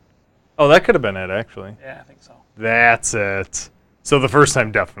 400,000. Oh, that could have been it actually. Yeah, I think so. That's it. So the first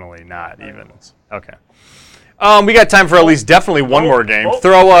time, definitely not Very even. close. Okay. We got time for at least definitely one more game. Oh,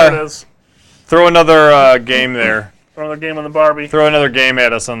 Throw there it is. throw another game there. Throw another game on the Barbie. Throw another game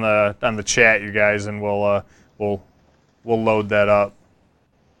at us on the chat, you guys, and we'll load that up.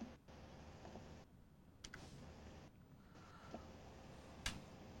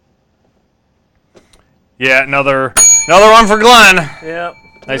 Yeah, another one for Glenn. Yep.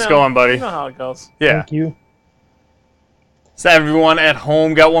 Nice going, buddy. You know how it goes. Yeah. Thank you. So everyone at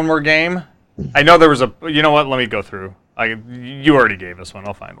home got one more game? I know there was a... You know what? Let me go through. You already gave us one.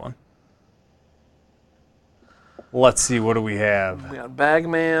 I'll find one. Let's see, what do we have? We got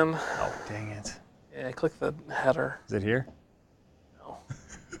Bagman. Oh, dang it. Yeah, click the header. Is it here? No.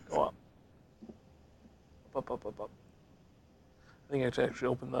 Go up. Up. I think you have to actually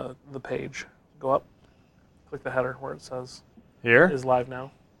open the page. Go up. Click the header where it says Here? is live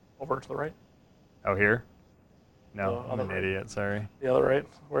now. Over to the right. Oh, here? No, No, I'm an other right. idiot, sorry. The other right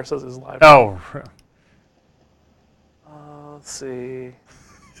where it says is live. Oh, Let's see.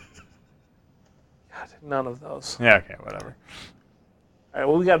 God, none of those. yeah, okay, whatever. All right,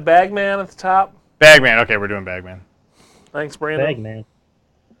 well, we got Bagman at the top. Bagman, okay, we're doing Bagman. Thanks, Brandon. Bagman.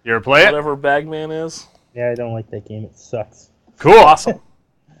 You ever play it? Whatever Bagman is. Yeah, I don't like that game. It sucks. Cool. Awesome.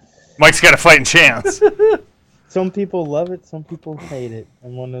 Mike's got a fighting chance. Some people love it. Some people hate it.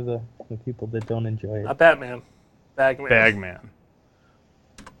 I'm one of the people that don't enjoy it. Not Batman. Bagman. Bagman.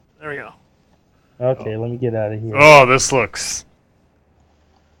 There we go. Okay, let me get out of here. Oh, this looks...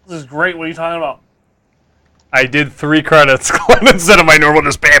 This is great. What are you talking about? I did 3 credits instead of my normal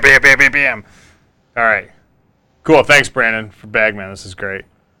just bam, bam, bam, bam, bam. All right. Cool. Thanks, Brandon, for Bagman. This is great.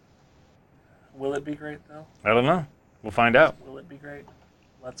 Will it be great, though? I don't know. We'll find out. Will it be great?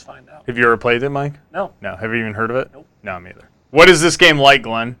 Let's find out. Have you ever played it, Mike? No. No. Have you even heard of it? Nope. No, me either. What is this game like,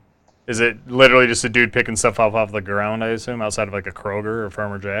 Glenn? Is it literally just a dude picking stuff off the ground, I assume, outside of like a Kroger or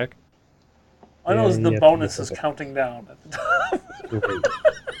Farmer Jack? I know Yeah, is the you have to bonus get is the- counting down at the top. Great.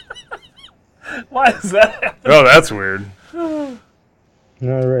 Why is that happening? Oh, that's weird. All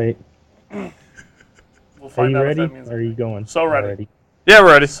right. We'll Are find you out ready? if that means Or are you going? So ready. Already? Yeah,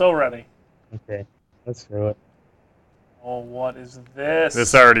 we're ready. So ready. Okay. Let's throw it. Oh, what is this?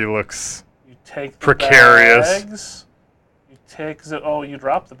 This already looks... You take the Precarious. bags. You take the... Oh, you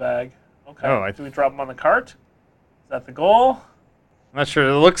drop the bag. Okay. Oh, Do we drop them on the cart? Is that the goal? I'm not sure.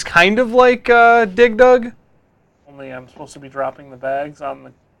 It looks kind of like Dig Dug. Only I'm supposed to be dropping the bags on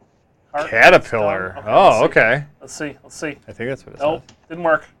the cart. Caterpillar. Okay, Oh, let's see. okay. Let's see. I think that's what it Nope, says. didn't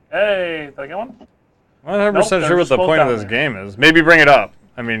work. Hey, did I get one? I'm not 100% Nope, sure they're what just the both point of down this there. game is. Maybe bring it up.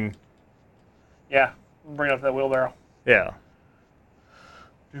 I mean, Yeah, bring it up to that wheelbarrow. yeah.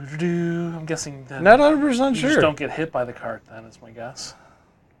 Doo-doo-doo. I'm guessing that Not 100% you just sure. don't get hit by the cart. Then is my guess.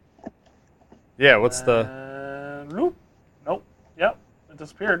 Yeah, what's the... Nope. Nope. Yep. It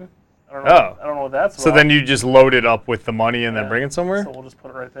disappeared. I don't know. Oh. I don't know what that's So about. then you just load it up with the money and then Yeah. bring it somewhere? So we'll just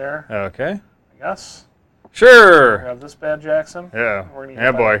put it right there. Okay. I guess. Sure. Grab this bad, Jackson. Yeah. We're gonna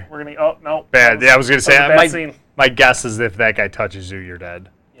Yeah, get boy. back. We're gonna. Oh no. Bad. That Yeah, I was going to say, that was a bad scene. my guess is if that guy touches you, you're dead.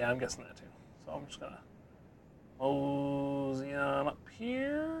 Yeah, I'm guessing that too. So I'm just gonna mosey on up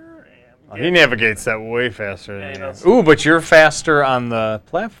here and. He navigates that way faster Yeah, he than does. you. Ooh, but you're faster on the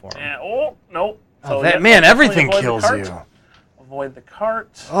platform. And, oh nope. Oh, yeah, man, definitely everything avoid the kills cart. you. Avoid the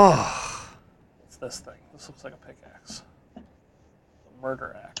cart. Oh. What's this thing? This looks like a pickaxe. The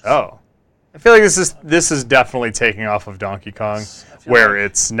murder axe. Oh. I feel like this is definitely taking off of Donkey Kong, I feel where like-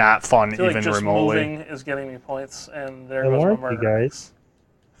 it's not fun I feel even like just remotely. moving is getting me points, and there Good goes work, my you murder guys.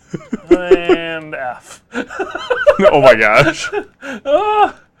 axe. And F. Oh my gosh.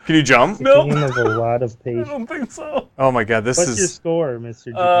 Ah, Can you jump? It's a Nope. game of a lot of I patience. don't think so. Oh my god, this What's your is... score, Mr.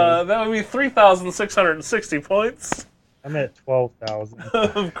 J? That would be 3,660 points. I'm at 12,000.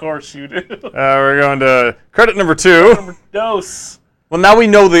 Of course you do. we're going to credit number 2. Dose. Well, now we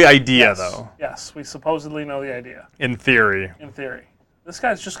know the idea, Yes. though, Yes, we supposedly know the idea, in theory. in theory. This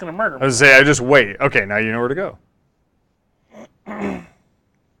guy's just going to murder I me. was say, I just wait. Okay, now you know where to go.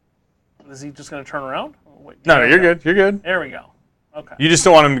 Is he just going to turn around? Oh, wait, No, there you're we go. good. You're good. There we go. Okay. You just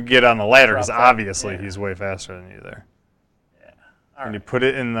don't want him to get on the ladder, because Drop that. obviously Yeah. he's way faster than you there. All And you right. put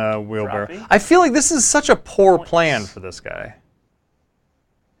it in the wheelbarrow. Droppy. I feel like this is such a poor Points. plan for this guy.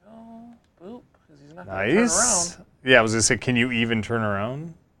 Oh, boop, because he's not going to turn Nice. around. Yeah, I was going to say, can you even turn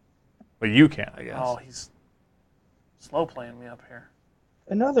around? Well, you can, I guess. Oh, he's slow playing me up here.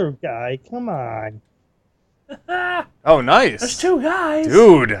 Another guy, come on. Oh, nice. There's 2 guys.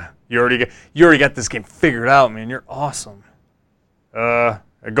 Dude, you already got this game figured out, man. You're awesome. Go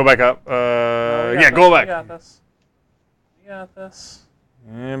back up. Oh, we got Yeah, this, go We back. got this. We got this.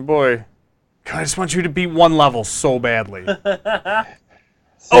 And boy, God, I just want you to beat one level so badly.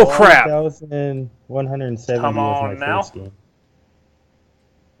 Oh, crap. 1,170 Come was on my now. first game.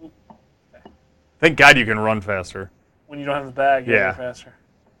 Thank God you can run faster. When you don't have the bag, Yeah. you're faster.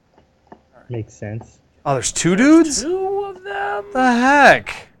 Makes sense. Oh, there's 2 dudes? 2 of them. The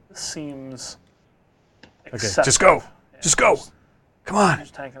heck? This seems. Okay, excessive. just go. Yeah, Just go. Come on.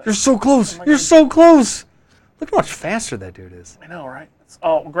 Just tanking it. You're so close. Oh my You're God. so close. Look how much faster that dude is. I know, right?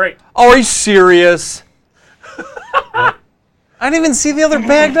 Oh, great. Oh, are you serious? I didn't even see the other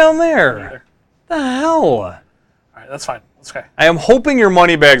bag down there. Either. The hell? All right, that's fine. That's okay. I am hoping your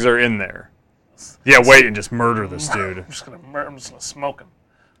money bags are in there. Yeah, wait and just murder this dude. I'm just gonna smoke him.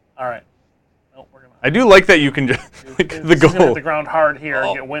 All right. Nope, we're gonna. I do like that you can just like, the He's gonna hit goal. the ground hard here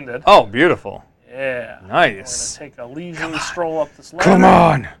and get winded. Oh, beautiful. Yeah. Nice. We're gonna take a leisurely stroll up this ladder. Come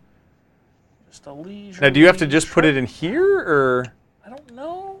on. Just a leisurely. Now, do you have to just put it in here, or I don't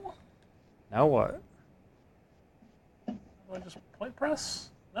know. now what? Do I just point press?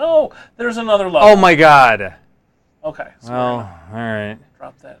 No, there's another level. Oh my God. Okay. So Well, we're all right. gonna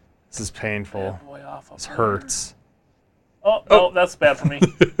drop that This is painful. bad boy off. This hurts. Oh no, that's bad for me.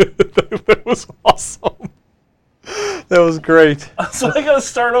 That was awesome. That was great. So I gotta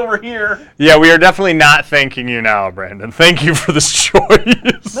start over here. Yeah, we are definitely not thanking you now, Brandon. Thank you for this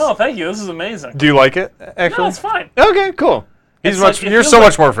choice. No, thank you. This is amazing. Do you like it, actually? No, it's fine. Okay, cool. It's like- it You're feels so like-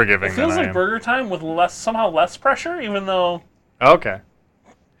 much more forgiving It than feels I like am. Burger Time with somehow less pressure, even though. Okay.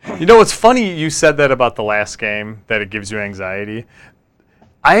 You know, it's funny you said that about the last game, that it gives you anxiety.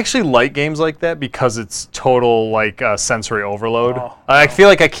 I actually like games like that because it's total, like, sensory overload. Oh, I feel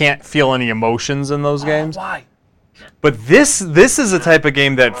like I can't feel any emotions in those games. Why? But this is a type of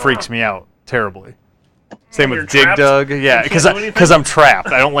game that freaks me out terribly. Same When with you're Dig trapped? Dug. Yeah, You can't do anything? because I'm trapped.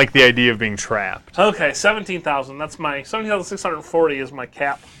 I don't like the idea of being trapped. Okay, 17,000. That's my 17,640 is my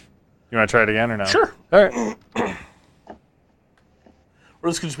cap. You want to try it again or no? Sure. All right. Or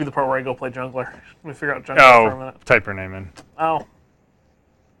this could just be the part where I go play jungler. Let me figure out jungler for a Oh, minute. type your name in. Oh.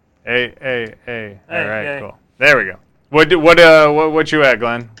 A. All right, hey. cool. There we go. What you at,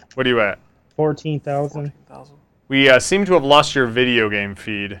 Glenn? What are you at? 14,000. 1,000. We seem to have lost your video game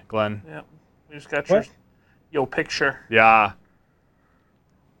feed, Glenn. Yep. We just got What? your picture. Yeah.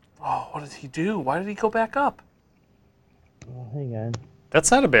 Oh, what did he do? Why did he go back up? Oh, hang on.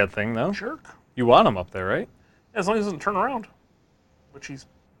 That's not a bad thing, though. Jerk. You want him up there, right? As long as he doesn't turn around. Which he's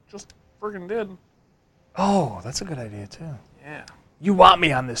just friggin' did. Oh, that's a good idea, too. Yeah. You want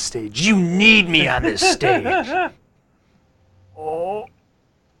me on this stage. You need me on this stage. Oh.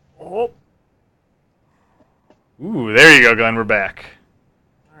 Oh. Ooh, there you go, Glenn. We're back.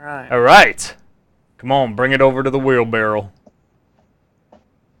 All right. All right. Come on, bring it over to the wheelbarrow.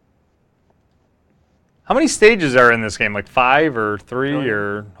 How many stages are in this game? Like 5 or 3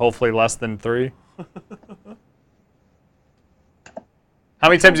 or hopefully less than 3? How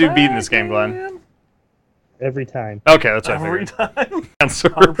many times have you beaten this game, Glenn? Every time. Okay, that's what I Every figured. time. Answer.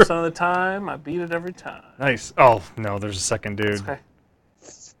 100% of the time, I beat it every time. Nice. Oh, no, there's a second dude. Okay.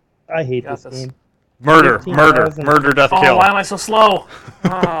 I hate Got this this. game. Murder, 15,000. death, Oh, kill. why am I so slow? Oh.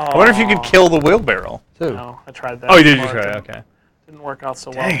 I wonder if you could kill the wheelbarrow, too. No, I tried that. Oh, you did? You before. tried? Okay. Didn't work out so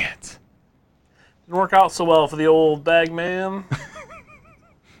well. Dang it. Didn't work out so well for the old bag man.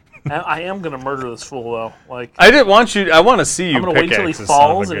 I am gonna murder this fool though. Like I didn't want you. I want to see you I'm gonna wait till he pickaxe this son of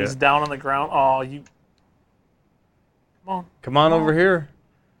a falls and gu- he's down on the ground. Oh, you! Come on, Come on over here,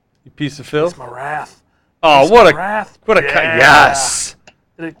 you piece of filth. it's my wrath. Oh, It's what my a wrath. what a Yeah. yes.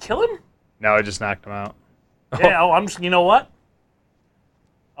 Did it kill him? No, I just knocked him out. Yeah. Oh, I'm just. You know what?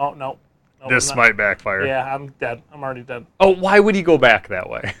 Oh no. No, This I'm not. might backfire. Yeah, I'm dead. I'm already dead. Oh, why would he go back that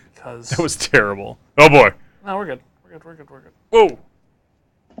way? Because That was terrible. Oh boy. no, we're good. We're good. We're good. We're good. Whoa.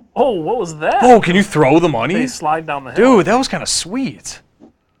 Oh, what was that? Oh, can you throw the money? They slide down the hill. Dude, that was kind of sweet.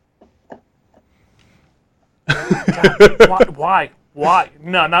 Why?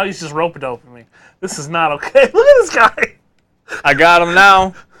 No, now he's just rope-a-doping me. This is not okay. Look at this guy. I got him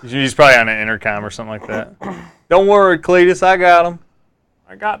now. He's probably on an intercom or something like that. Don't worry, Cletus, I got him.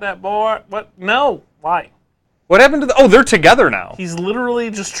 I got that boy. What? No. Why? What happened to the? Oh, they're together now. He's literally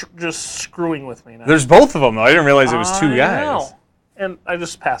just screwing with me now. There's both of them though. I didn't realize it was two I guys. know. And I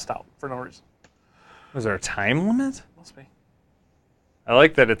just passed out for no reason. Was there a time limit? Must be. I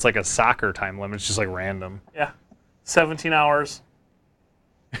like that it's like a soccer time limit. It's just like random. Yeah. 17 hours.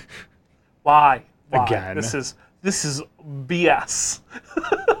 Why? Again. This is BS.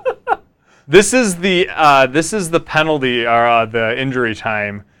 This is the penalty or the injury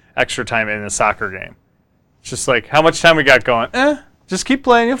time, extra time in a soccer game. It's just like how much time we got going. Just keep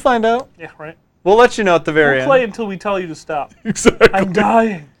playing. You'll find out. Yeah, right. We'll let you know at the very We'll end. play until we tell you to stop. Exactly. I'm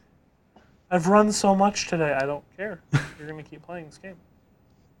dying. I've run so much today. I don't care. You're gonna keep playing this game.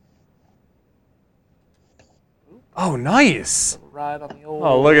 Oh, nice. Ride on the old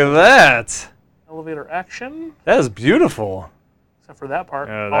Oh, look at that. elevator action. That is beautiful. Except for that part.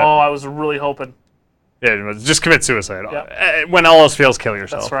 Yeah, that- Oh, I was really hoping. Yeah, just commit suicide. Yep. When all else fails, kill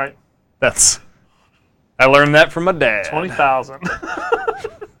yourself. That's right. I learned that from my dad. 20,000.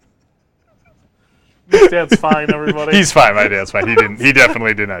 Your dad's fine, everybody. He's fine. My dad's fine. He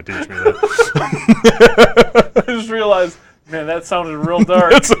definitely did not teach me that. I just realized, man, that sounded real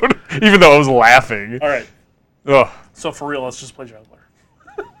dark. Even though I was laughing. All right. Oh, So for real, let's just play Juggler.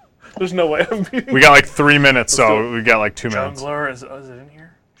 There's no way I'm beating. We got like 3 minutes, do so we got like 2 minutes. Jungler is it in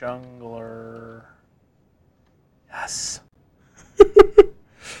here? Jungler. Yes.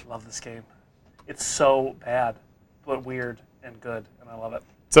 Love this game. It's so bad, but weird and good, and I love it.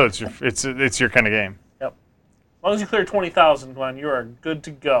 So it's your kind of game. Yep. As long as you clear 20,000, Glenn, you are good to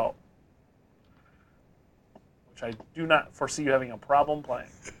go. Which I do not foresee you having a problem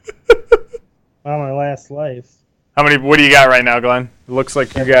playing. On my last life. How many? What do you got right now, Glenn? It looks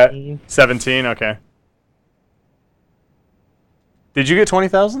like you got 17. 17. Okay. Did you get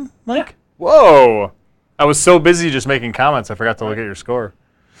 20,000, Mike? Yeah. Whoa! I was so busy just making comments, I forgot to look at your score.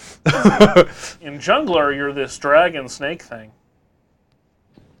 In Jungler, you're this dragon snake thing.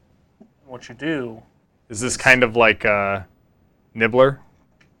 What you do, Is this kind of like Nibbler?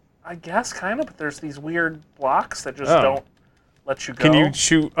 I guess, kind of, but there's these weird blocks that just Oh. don't let you go. Can you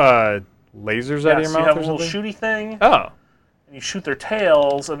shoot lasers out of Yes, your you mouth have or a little something? shooty thing, Oh. and you shoot their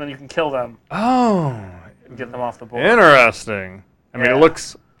tails, and then you can kill them Oh. and get them off the board. Interesting. I mean, Yeah. it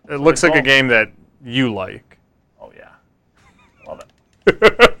looks like a cool. game that you like. Oh, yeah. Love it.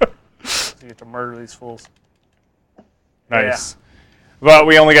 So you get to murder these fools. Nice. But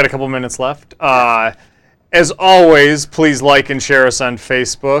we only got a couple minutes left. As always, please like and share us on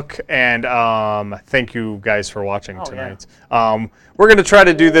Facebook. And thank you guys for watching Oh, tonight. We're going to try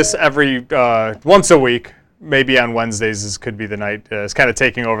to do this every once a week. Maybe on Wednesdays, this could be the night. It's kind of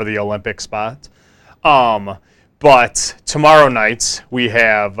taking over the Olympic spot. But tomorrow night, we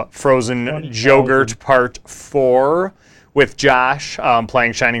have Frozen 20,000. Jogurt Part 4 with Josh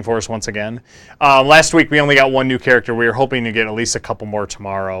playing Shining Force once again. Last week, we only got one new character. We were hoping to get at least a couple more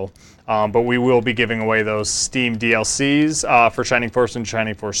tomorrow. But we will be giving away those Steam DLCs for Shining Force and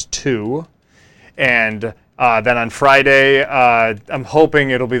Shining Force 2. And then on Friday, I'm hoping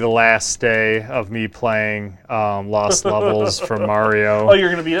it'll be the last day of me playing Lost Levels for Mario. Oh, you're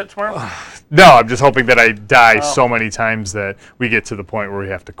going to beat it tomorrow? No, I'm just hoping that I die so many times that we get to the point where we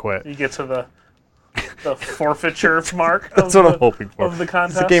have to quit. You get to the forfeiture mark That's what I'm hoping for. of the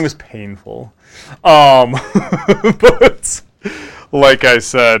contest. The game is painful. But like I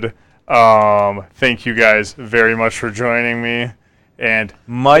said, thank you guys very much for joining me. And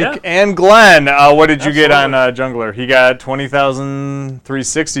Mike Yeah. and Glenn, what did you get on Absolutely. Jungler? He got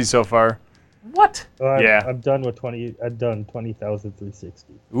 20,360 so far. What? Yeah. I'm done with 20. I've done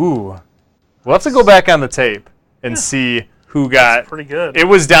 20,360. Ooh. We'll have to go back on the tape and see who got. Pretty good. It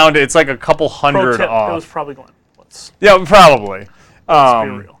was down to, it's like a couple Pro hundred tip, off. it was probably Glenn. Let's Yeah, probably.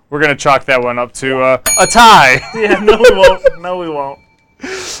 real. We're going to chalk that one up to a tie. Yeah, no, we won't. No, we won't.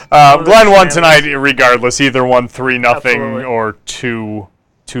 Glenn won tonight regardless. Either won 3-0 Absolutely. or 2-1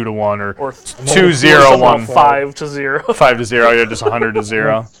 or Or 2-0-1. 5-0. 5-0. Yeah, just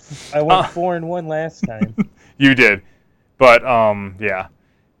 100-0. I went 4-1 last time. You did. But, yeah.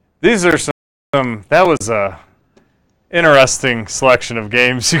 These are some that was a interesting selection of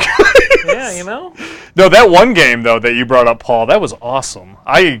games you guys. Yeah, you know? No, that one game, though, that you brought up, Paul, that was awesome.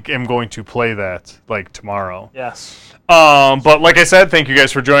 I am going to play that, like, tomorrow. Yes. But like I said, thank you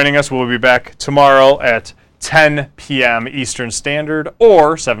guys for joining us. We'll be back tomorrow at 10 p.m. Eastern Standard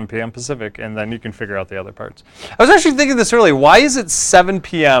or 7 p.m. Pacific, and then you can figure out the other parts. I was actually thinking this earlier. Why is it 7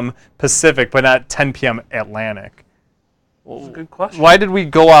 p.m. Pacific but not 10 p.m. Atlantic? That's a good question. Why did we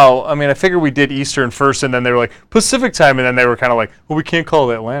go out? I mean, I figured we did Eastern first, and then they were like, Pacific time, and then they were kind of like, well, we can't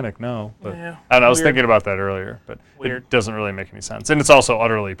call it Atlantic, no. But, Yeah, and I was weird. thinking about that earlier, but Weird. it doesn't really make any sense. And it's also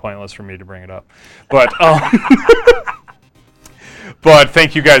utterly pointless for me to bring it up. But but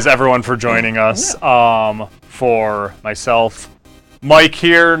thank you guys, everyone, for joining us. For myself, Mike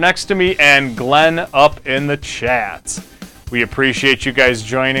here next to me, and Glenn up in the chat. We appreciate you guys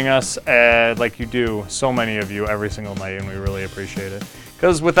joining us, like you do, so many of you, every single night, and we really appreciate it.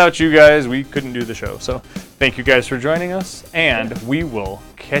 Because without you guys, we couldn't do the show. So thank you guys for joining us, and we will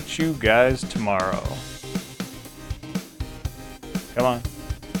catch you guys tomorrow. Come on.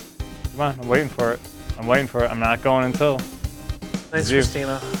 Come on, I'm waiting for it. I'm waiting for it. I'm not going until. Thanks, you.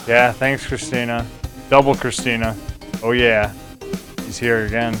 Christina. Yeah, thanks, Christina. Double Christina. Oh, yeah. He's here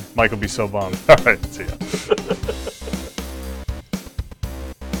again. Mike will be so bummed. All right, see ya.